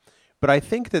deal, but I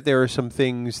think that there are some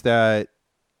things that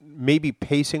maybe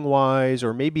pacing wise,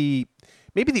 or maybe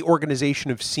the organization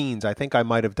of scenes, I think I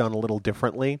might have done a little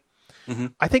differently. Mm-hmm.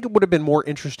 I think it would have been more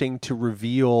interesting to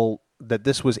reveal that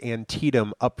this was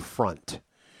Antietam up front,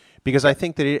 because I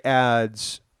think that it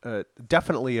adds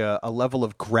definitely a level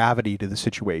of gravity to the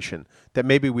situation that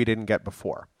maybe we didn't get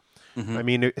before. Mm-hmm. I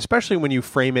mean, especially when you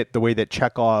frame it the way that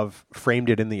Chekhov framed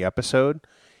it in the episode.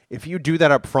 If you do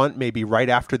that up front, maybe right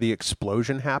after the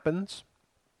explosion happens,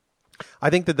 I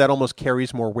think that almost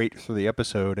carries more weight through the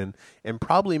episode and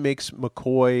probably makes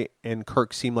McCoy and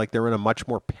Kirk seem like they're in a much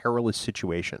more perilous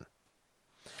situation.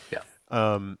 Yeah.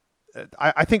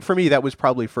 I think for me, that was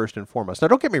probably first and foremost. Now,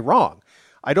 don't get me wrong.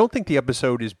 I don't think the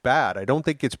episode is bad. I don't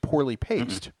think it's poorly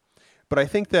paced. Mm-hmm. But I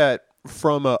think that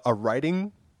from a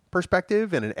writing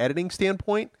perspective and an editing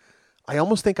standpoint, I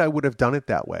almost think I would have done it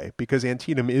that way, because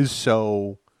Antietam is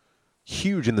so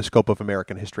huge in the scope of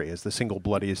American history as the single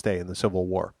bloodiest day in the Civil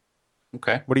War.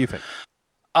 Okay. What do you think?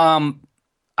 I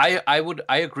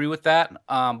agree with that.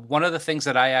 One of the things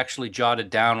that I actually jotted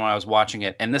down when I was watching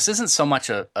it, and this isn't so much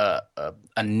a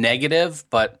negative,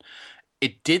 but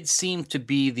it did seem to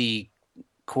be the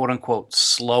quote unquote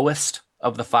slowest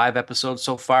of the 5 episodes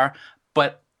so far.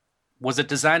 But was it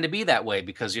designed to be that way?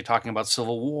 Because you're talking about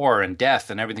Civil War and death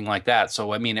and everything like that.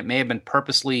 So, I mean, it may have been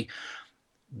purposely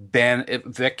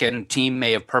Vic and team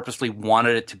may have purposely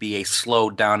wanted it to be a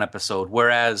slowed down episode,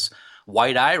 whereas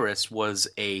White Iris was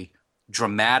a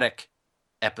dramatic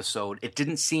episode. It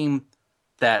didn't seem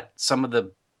that some of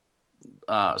the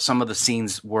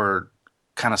scenes were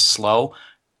kind of slow.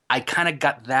 I kind of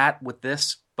got that with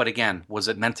this, but again, was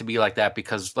it meant to be like that?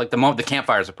 Because like the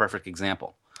campfire is a perfect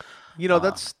example. You know,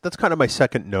 that's kind of my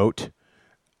second note.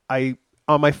 On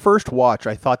my first watch,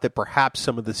 I thought that perhaps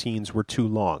some of the scenes were too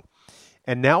long.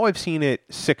 And now I've seen it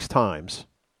 6 times,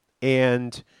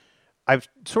 and I've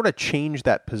sort of changed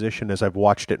that position as I've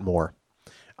watched it more.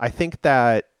 I think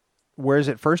that whereas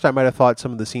at first I might have thought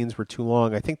some of the scenes were too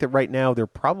long, I think that right now they're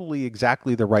probably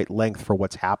exactly the right length for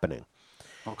what's happening.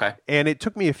 Okay. And it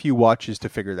took me a few watches to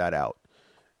figure that out.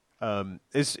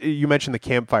 As you mentioned the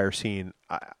campfire scene,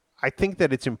 I think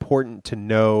that it's important to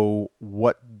know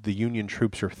what the Union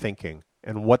troops are thinking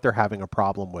and what they're having a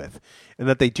problem with, and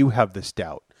that they do have this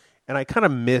doubt. And I kind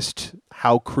of missed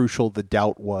how crucial the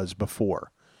doubt was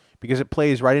before, because it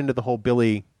plays right into the whole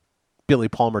Billy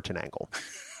Palmerton angle.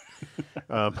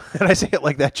 And I say it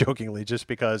like that jokingly, just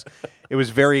because it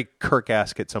was very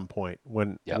Kirk-esque at some point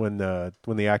when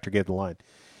the actor gave the line.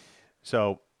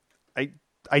 So I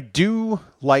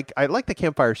like the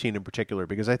campfire scene in particular,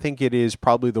 because I think it is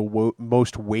probably the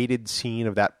most weighted scene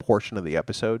of that portion of the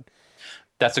episode.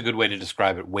 That's a good way to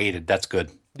describe it. Weighted. That's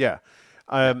good. Yeah.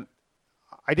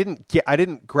 I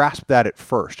didn't grasp that at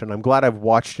first, and I'm glad I've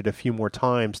watched it a few more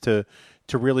times to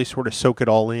really sort of soak it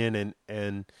all in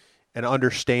and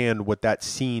understand what that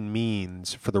scene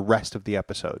means for the rest of the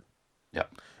episode. Yeah.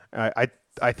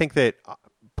 I think that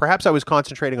perhaps I was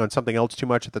concentrating on something else too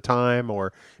much at the time,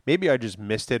 or maybe I just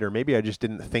missed it, or maybe I just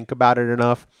didn't think about it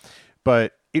enough.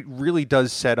 But it really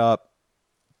does set up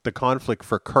the conflict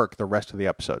for Kirk the rest of the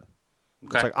episode.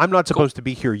 Okay. It's like, I'm not supposed to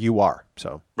be here, you are.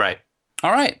 So Right.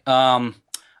 All right.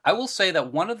 I will say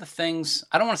that one of the things,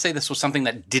 I don't want to say this was something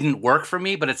that didn't work for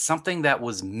me, but it's something that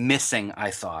was missing, I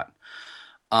thought.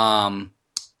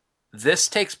 This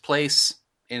takes place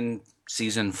in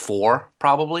season 4,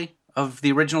 probably, of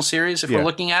the original series, if we're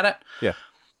looking at it. Yeah.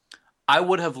 I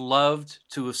would have loved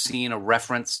to have seen a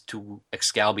reference to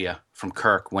Excalibur from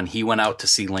Kirk when he went out to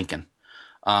see Lincoln.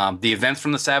 The events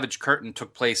from the Savage Curtain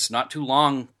took place not too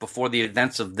long before the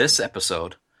events of this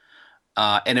episode.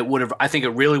 And it would have, I think it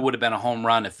really would have been a home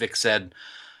run if Vic said,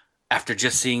 after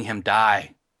just seeing him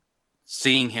die,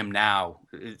 seeing him now,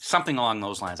 something along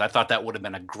those lines. I thought that would have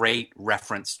been a great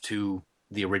reference to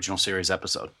the original series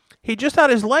episode. he just had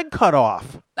his leg cut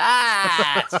off.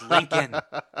 That's Lincoln.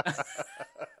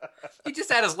 He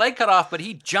just had his leg cut off, but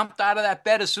he jumped out of that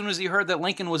bed as soon as he heard that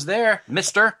Lincoln was there,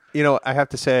 mister. You know, I have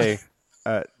to say,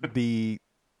 the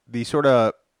sort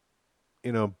of,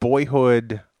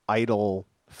 boyhood idol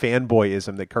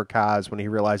fanboyism that Kirk has when he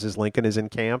realizes Lincoln is in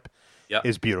camp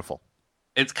is beautiful.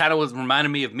 It's kind of was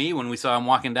reminding me of me when we saw him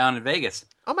walking down in Vegas.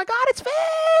 Oh my God, it's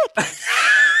Vic!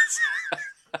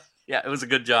 Yeah, it was a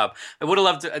good job. I would have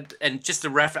loved to, and just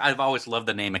I've always loved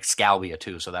the name Excalibur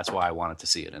too, so that's why I wanted to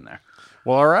see it in there.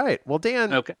 Well, all right. Well,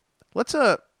 Dan, okay, let's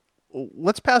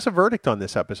pass a verdict on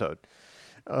this episode.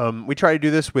 We try to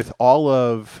do this with all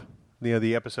of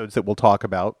the episodes that we'll talk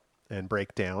about and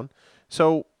break down.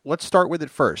 So let's start with it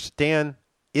first. Dan,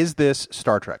 is this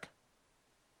Star Trek?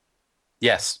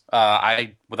 Yes,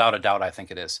 I without a doubt, I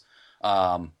think it is.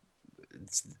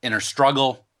 It's inner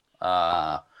struggle,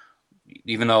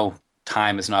 even though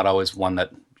time is not always one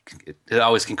that it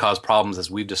always can cause problems,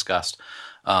 as we've discussed.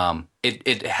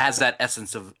 It has that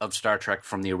essence of Star Trek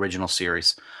from the original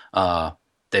series.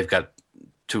 They've got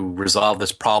to resolve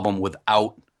this problem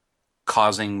without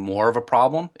causing more of a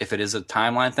problem. If it is a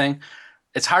timeline thing,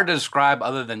 it's hard to describe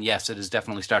other than, yes, it is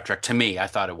definitely Star Trek. To me, I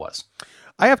thought it was.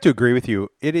 I have to agree with you.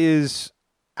 It is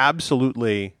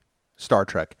absolutely Star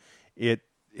Trek. It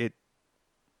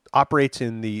operates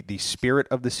in the spirit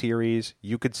of the series.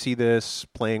 You could see this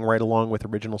playing right along with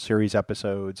original series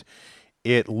episodes.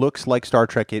 It looks like Star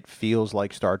Trek. It feels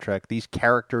like Star Trek. These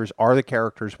characters are the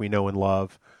characters we know and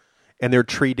love, and they're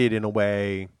treated in a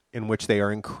way in which they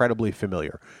are incredibly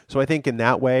familiar. So I think in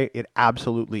that way, it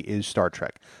absolutely is Star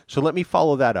Trek. So let me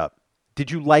follow that up. Did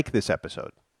you like this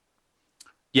episode?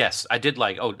 Yes, I did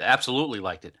absolutely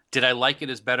liked it. Did I like it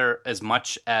as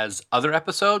much as other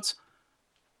episodes?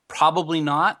 Probably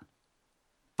not,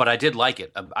 but I did like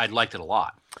it. I liked it a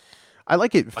lot. I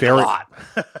like it a lot.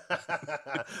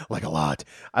 Like a lot.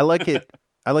 I like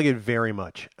it very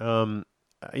much. When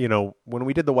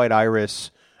we did the White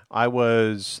Iris, I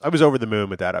was over the moon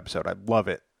with that episode. I love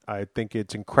it. I think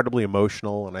it's incredibly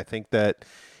emotional, and I think that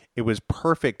it was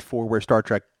perfect for where Star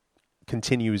Trek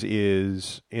Continues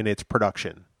is in its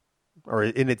production, or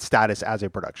in its status as a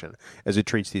production, as it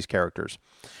treats these characters.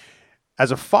 As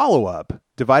a follow-up,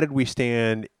 Divided We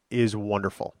Stand is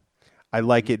wonderful. I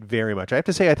like it very much. I have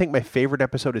to say, I think my favorite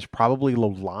episode is probably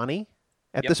Lolani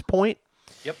at this point.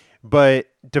 Yep. But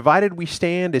Divided We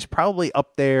Stand is probably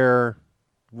up there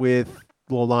with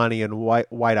Lolani and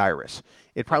White Iris.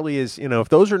 It probably is, if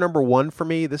those are number one for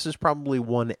me, this is probably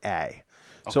 1A.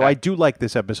 Okay. So I do like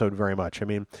this episode very much. I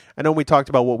mean, I know we talked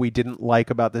about what we didn't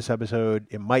like about this episode.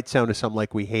 It might sound to some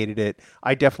like we hated it.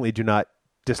 I definitely do not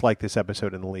dislike this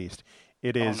episode in the least.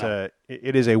 It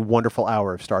is a wonderful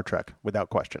hour of Star Trek, without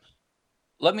question.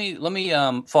 Let me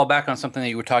fall back on something that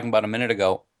you were talking about a minute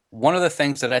ago. One of the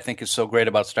things that I think is so great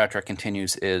about Star Trek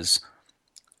Continues is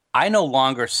I no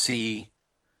longer see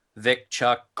Vic,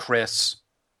 Chuck, Chris,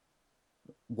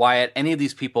 Wyatt, any of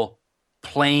these people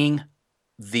playing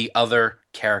the other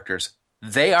characters.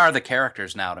 They are the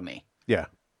characters now to me. Yeah.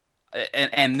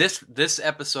 And this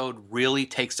episode really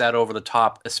takes that over the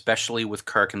top, especially with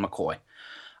Kirk and McCoy.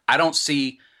 I don't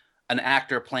see an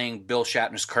actor playing Bill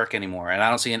Shatner's Kirk anymore, and I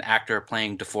don't see an actor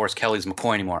playing DeForest Kelly's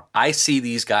McCoy anymore. I see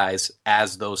these guys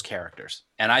as those characters,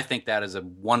 and I think that is a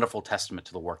wonderful testament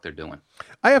to the work they're doing.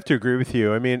 I have to agree with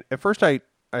you. I mean, at first I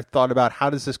thought about how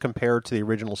does this compare to the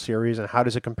original series, and how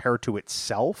does it compare to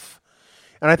itself?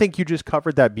 And I think you just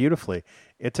covered that beautifully.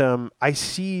 I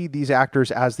see these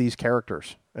actors as these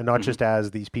characters, and not just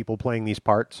as these people playing these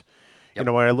parts. Yep.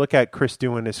 When I look at Chris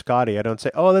Doohan as Scotty, I don't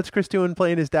say, "Oh, that's Chris Doohan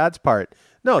playing his dad's part."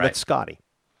 No, right. That's Scotty.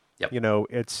 Yep.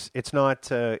 It's not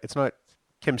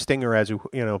Kim Stinger as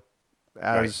Nichelle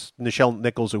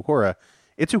Nichols Uhura.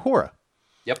 It's Uhura.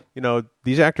 Yep. You know,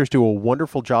 these actors do a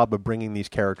wonderful job of bringing these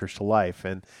characters to life.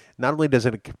 And not only does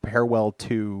it compare well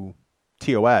to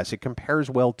TOS, it compares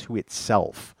well to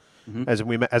itself.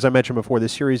 Mm-hmm. As I mentioned before,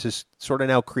 this series is sort of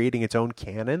now creating its own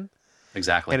canon.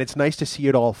 Exactly. And it's nice to see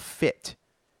it all fit.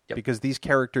 Yep. Because these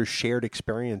characters' shared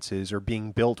experiences are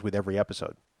being built with every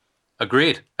episode.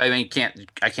 Agreed. I mean,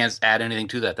 I can't add anything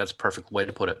to that. That's a perfect way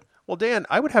to put it. Well, Dan,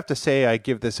 I would have to say I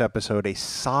give this episode a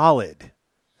solid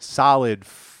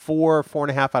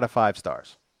 4.5 out of 5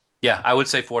 stars. Yeah, I would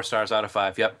say 4 stars out of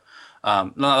 5. Yep.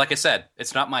 No, like I said,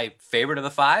 it's not my favorite of the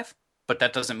 5, but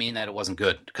that doesn't mean that it wasn't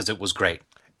good, because it was great.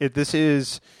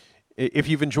 If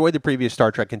you've enjoyed the previous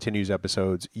Star Trek Continues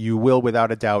episodes, you will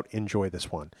without a doubt enjoy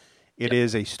this one. It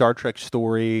is a Star Trek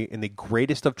story in the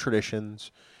greatest of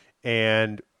traditions,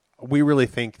 and we really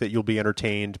think that you'll be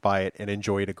entertained by it and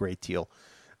enjoy it a great deal.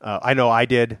 I know I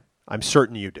did. I'm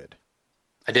certain you did.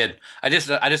 I did. I just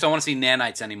don't want to see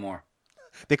nanites anymore.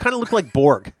 They kind of look like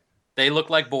Borg. They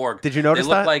look like Borg. Did you notice they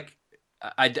look that? Like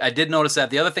I did notice that.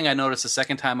 The other thing I noticed the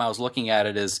second time I was looking at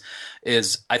it is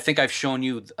I think I've shown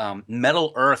you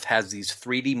Metal Earth has these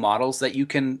 3D models that you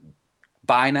can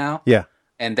buy now. Yeah.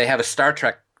 And they have a Star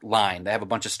Trek line. They have a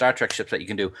bunch of Star Trek ships that you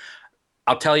can do.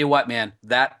 I'll tell you what, man,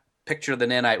 that picture of the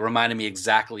nanite reminded me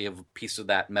exactly of a piece of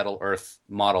that Metal Earth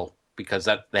model, because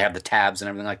they have the tabs and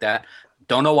everything like that.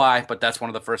 Don't know why, but that's one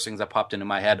of the first things that popped into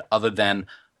my head, other than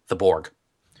the Borg.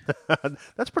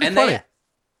 That's pretty funny.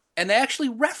 They actually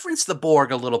referenced the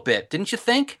Borg a little bit, didn't you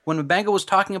think? When M'Benga was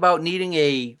talking about needing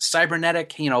a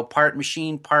cybernetic, part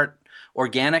machine, part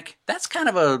organic, was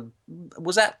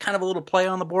that kind of a little play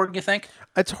on the Borg, you think?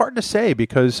 It's hard to say,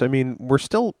 because, I mean, we're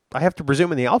still, I have to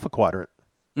presume, in the Alpha Quadrant.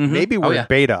 Mm-hmm. Maybe we're in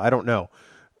Beta, I don't know.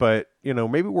 But,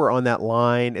 maybe we're on that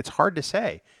line. It's hard to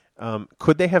say.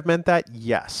 Could they have meant that?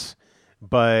 Yes.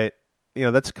 But,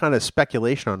 that's kind of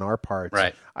speculation on our part.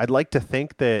 Right. I'd like to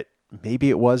think that maybe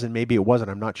it was and maybe it wasn't.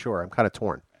 I'm not sure. I'm kind of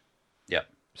torn. Yep.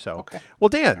 So, okay. Well,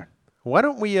 Dan, why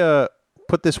don't we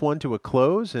put this one to a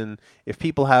close? And if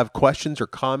people have questions or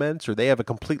comments, or they have a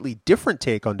completely different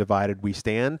take on Divided We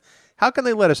Stand, how can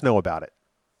they let us know about it?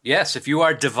 Yes, if you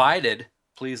are divided,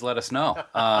 please let us know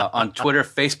on Twitter,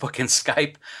 Facebook, and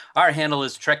Skype. Our handle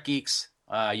is Trek Geeks.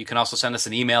 You can also send us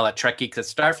an email at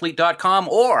trekgeeks@starfleet.com,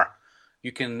 or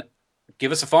you can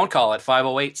give us a phone call at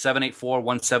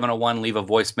 508-784-1701. Leave a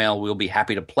voicemail. We'll be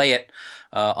happy to play it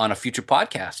on a future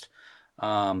podcast.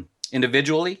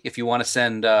 Individually, if you want to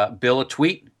send Bill a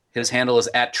tweet, his handle is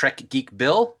at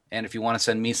TrekGeekBill. And if you want to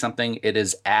send me something, it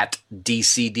is at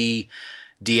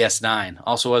DCDDS9.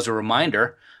 Also, as a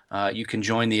reminder, you can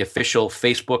join the official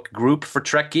Facebook group for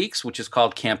Trek Geeks, which is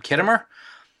called Camp Kittimer.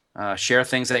 Share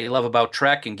things that you love about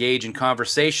Trek, engage in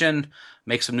conversation,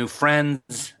 make some new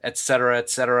friends, etc.,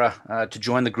 etc. To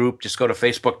join the group, just go to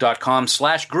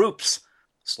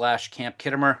facebook.com/groups/Camp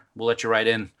Kittimer. We'll let you right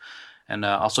in, and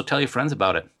also tell your friends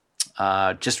about it.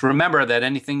 Just remember that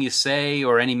anything you say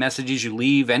or any messages you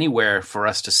leave anywhere for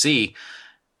us to see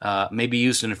may be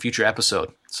used in a future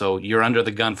episode. So you're under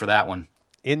the gun for that one.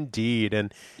 Indeed.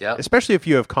 And especially if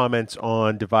you have comments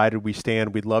on Divided We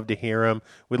Stand, we'd love to hear them.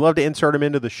 We'd love to insert them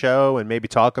into the show and maybe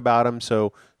talk about them.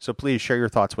 So please share your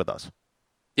thoughts with us.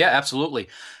 Yeah, absolutely.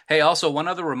 Hey, also, one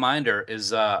other reminder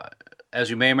is, as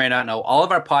you may or may not know, all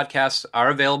of our podcasts are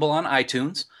available on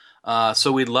iTunes.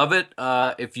 So we'd love it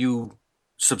if you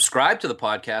subscribe to the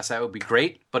podcast. That would be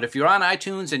great. But if you're on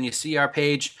iTunes and you see our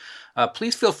page,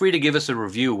 please feel free to give us a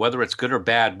review, whether it's good or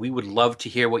bad. We would love to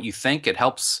hear what you think. It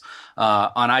helps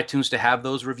on iTunes to have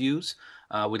those reviews.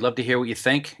 We'd love to hear what you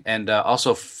think. And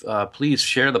also, please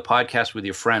share the podcast with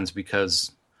your friends,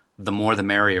 because the more the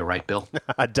merrier, right, Bill?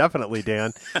 Definitely,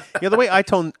 Dan. The way the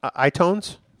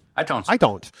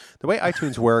way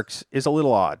iTunes works is a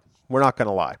little odd. We're not going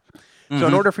to lie. So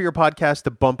in order for your podcast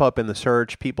to bump up in the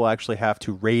search, people actually have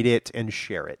to rate it and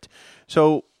share it.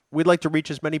 So we'd like to reach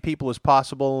as many people as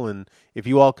possible, and if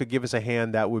you all could give us a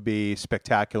hand, that would be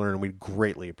spectacular, and we'd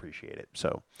greatly appreciate it.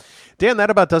 So, Dan, that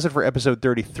about does it for episode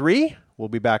 33. We'll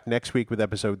be back next week with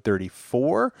episode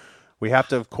 34. We have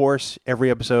to, of course,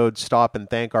 every episode stop and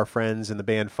thank our friends in the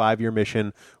band 5 Year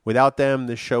Mission. Without them,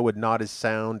 this show would not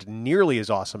sound nearly as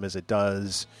awesome as it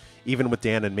does, even with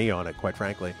Dan and me on it, quite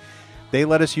frankly. They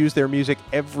let us use their music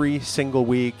every single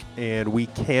week, and we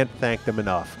can't thank them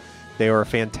enough. They are a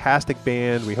fantastic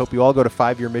band. We hope you all go to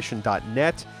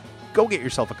 5yearmission.net. Go get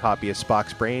yourself a copy of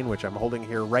Spock's Brain, which I'm holding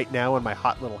here right now in my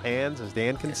hot little hands, as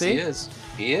Dan can see.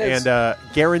 He is. And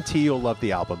guarantee you'll love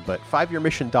the album. But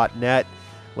 5yearmission.net.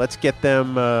 Let's get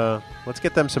them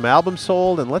some albums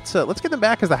sold, and let's get them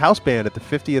back as the house band at the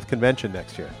 50th convention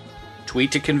next year.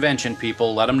 Tweet to convention,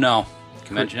 people. Let them know.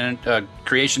 Convention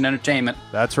Creation Entertainment.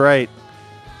 That's right.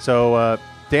 So,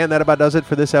 Dan, that about does it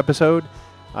for this episode.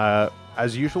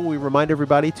 As usual, we remind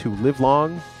everybody to live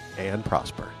long and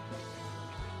prosper.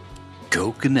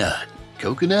 Coconut.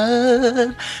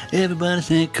 Coconut. Everybody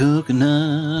say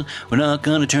coconut. We're not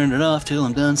gonna turn it off till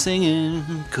I'm done singing.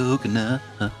 Coconut.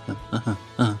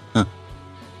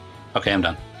 Okay, I'm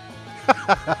done.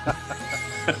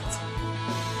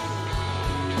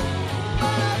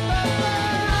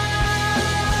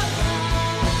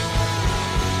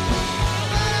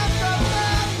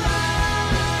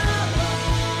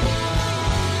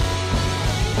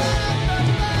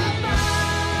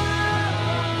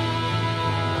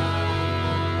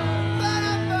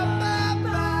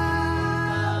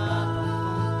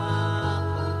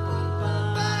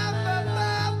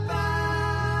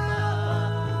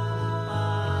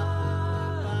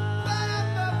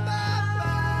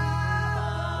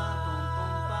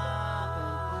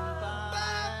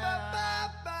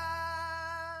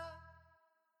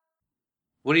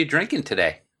 What are you drinking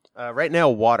today? Right now,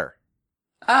 water.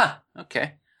 Ah,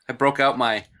 okay. I broke out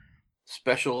my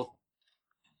special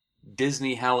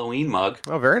Disney Halloween mug.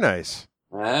 Oh, very nice.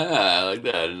 Ah, I like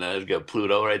that. And I've got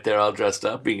Pluto right there all dressed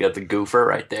up. You got the Goofer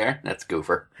right there. That's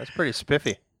Goofer. That's pretty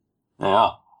spiffy.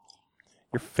 Oh.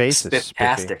 Your face is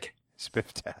Spifftastic.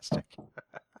 Spifftastic.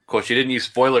 Of course, you didn't use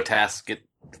Spoiler-tastic.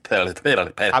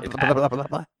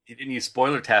 You didn't use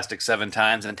Spoiler-tastic 7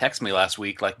 times and text me last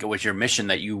week like it was your mission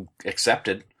that you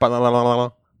accepted.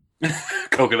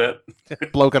 Coconut.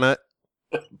 Bloconut.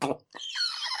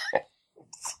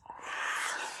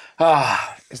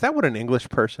 Ah, Is that what an English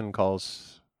person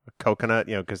calls a coconut?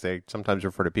 You know, because they sometimes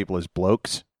refer to people as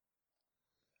blokes.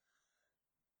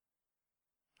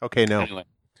 Okay, no. anyway.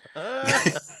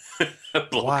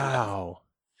 Wow.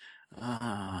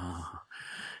 Ah.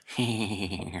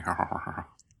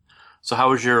 So how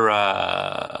was your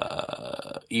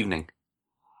evening?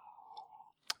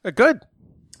 Good.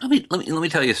 Let me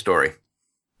tell you a story.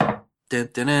 Dun, dun,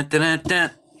 dun, dun, dun,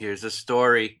 dun. Here's a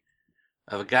story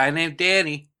of a guy named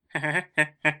Danny.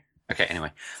 Okay,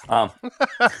 anyway. I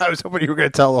was hoping you were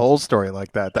going to tell the whole story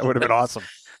like that. That would have been awesome.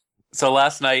 So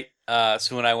last night,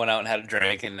 Sue and I went out and had a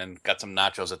drink and then got some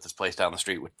nachos at this place down the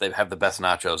street. They have the best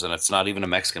nachos, and it's not even a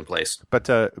Mexican place. But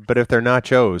if they're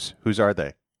nachos, whose are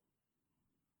they?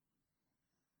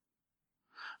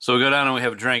 So we go down and we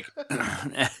have a drink.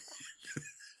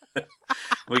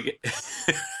 we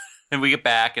get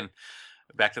back to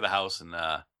the house, and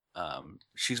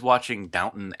she's watching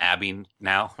Downton Abbey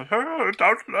now.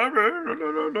 Downton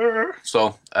Abbey.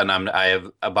 So, and I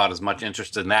have about as much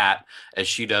interest in that as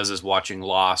she does as watching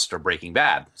Lost or Breaking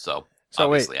Bad. So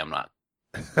obviously, I'm not.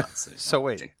 So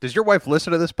wait, does your wife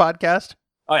listen to this podcast?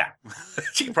 Oh yeah,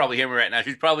 she can probably hear me right now.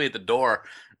 She's probably at the door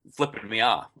flipping me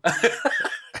off.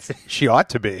 She ought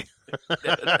to be.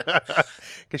 Because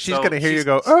she's going to hear you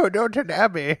go, oh, Downton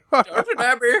Abbey. Downton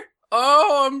Abbey.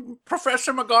 Oh, I'm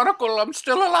Professor McGonagall. I'm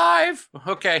still alive.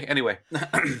 Okay, anyway.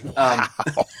 Oh,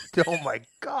 my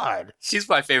God. She's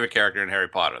my favorite character in Harry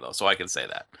Potter, though, so I can say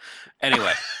that.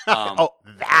 Anyway.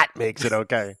 That makes it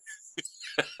okay.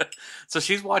 So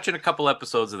she's watching a couple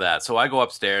episodes of that. So I go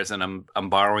upstairs, and I'm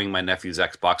borrowing my nephew's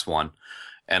Xbox One,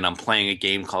 and I'm playing a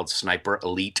game called Sniper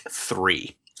Elite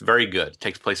 3. It's very good. It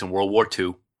takes place in World War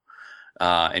II,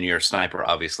 and you're a sniper,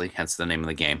 obviously, hence the name of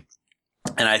the game.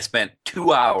 And I spent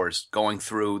 2 hours going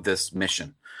through this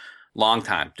mission. Long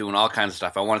time, doing all kinds of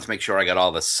stuff. I wanted to make sure I got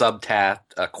all the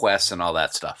quests and all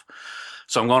that stuff.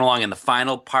 So I'm going along, in the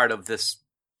final part of this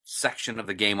section of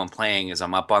the game I'm playing is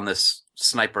I'm up on this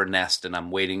sniper nest, and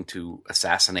I'm waiting to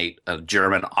assassinate a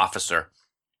German officer.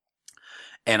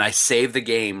 And I save the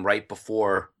game right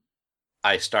before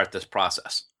I start this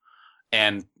process.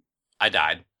 And I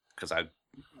died because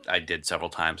I did several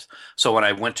times. So when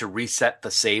I went to reset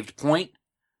the saved point,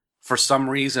 for some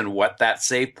reason, what that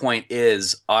save point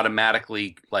is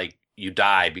automatically, like, you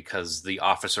die because the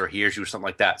officer hears you or something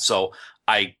like that. So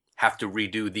I have to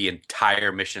redo the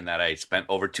entire mission that I spent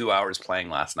over 2 hours playing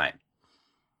last night.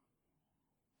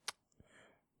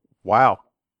 Wow.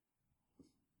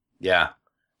 Yeah.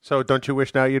 So don't you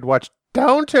wish now you'd watch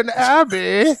Downton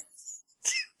Abbey?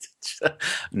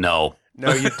 No.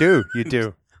 No, you do. You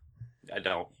do. I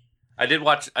don't. I did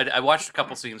watch. I watched a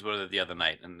couple scenes with it the other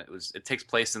night, and it takes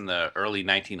place in the early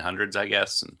 1900s, I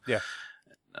guess. And yeah,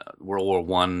 World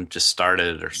War I just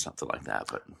started or something like that.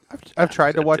 But I've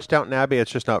tried to watch Downton Abbey. It's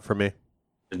just not for me.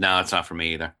 No, it's not for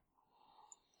me either.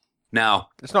 Now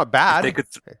it's not bad.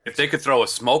 If they could throw a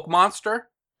smoke monster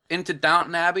into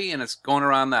Downton Abbey and it's going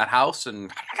around that house, and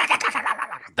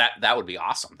that would be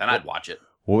awesome. Then I'd watch it.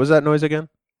 What was that noise again?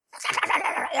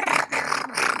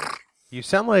 You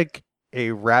sound like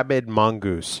a rabid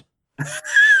mongoose.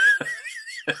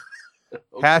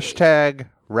 Okay. Hashtag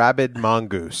rabid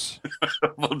mongoose.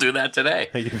 We'll do that today.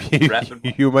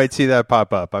 You might see that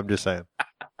pop up. I'm just saying.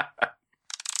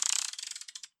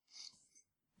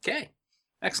 Okay.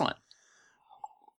 Excellent.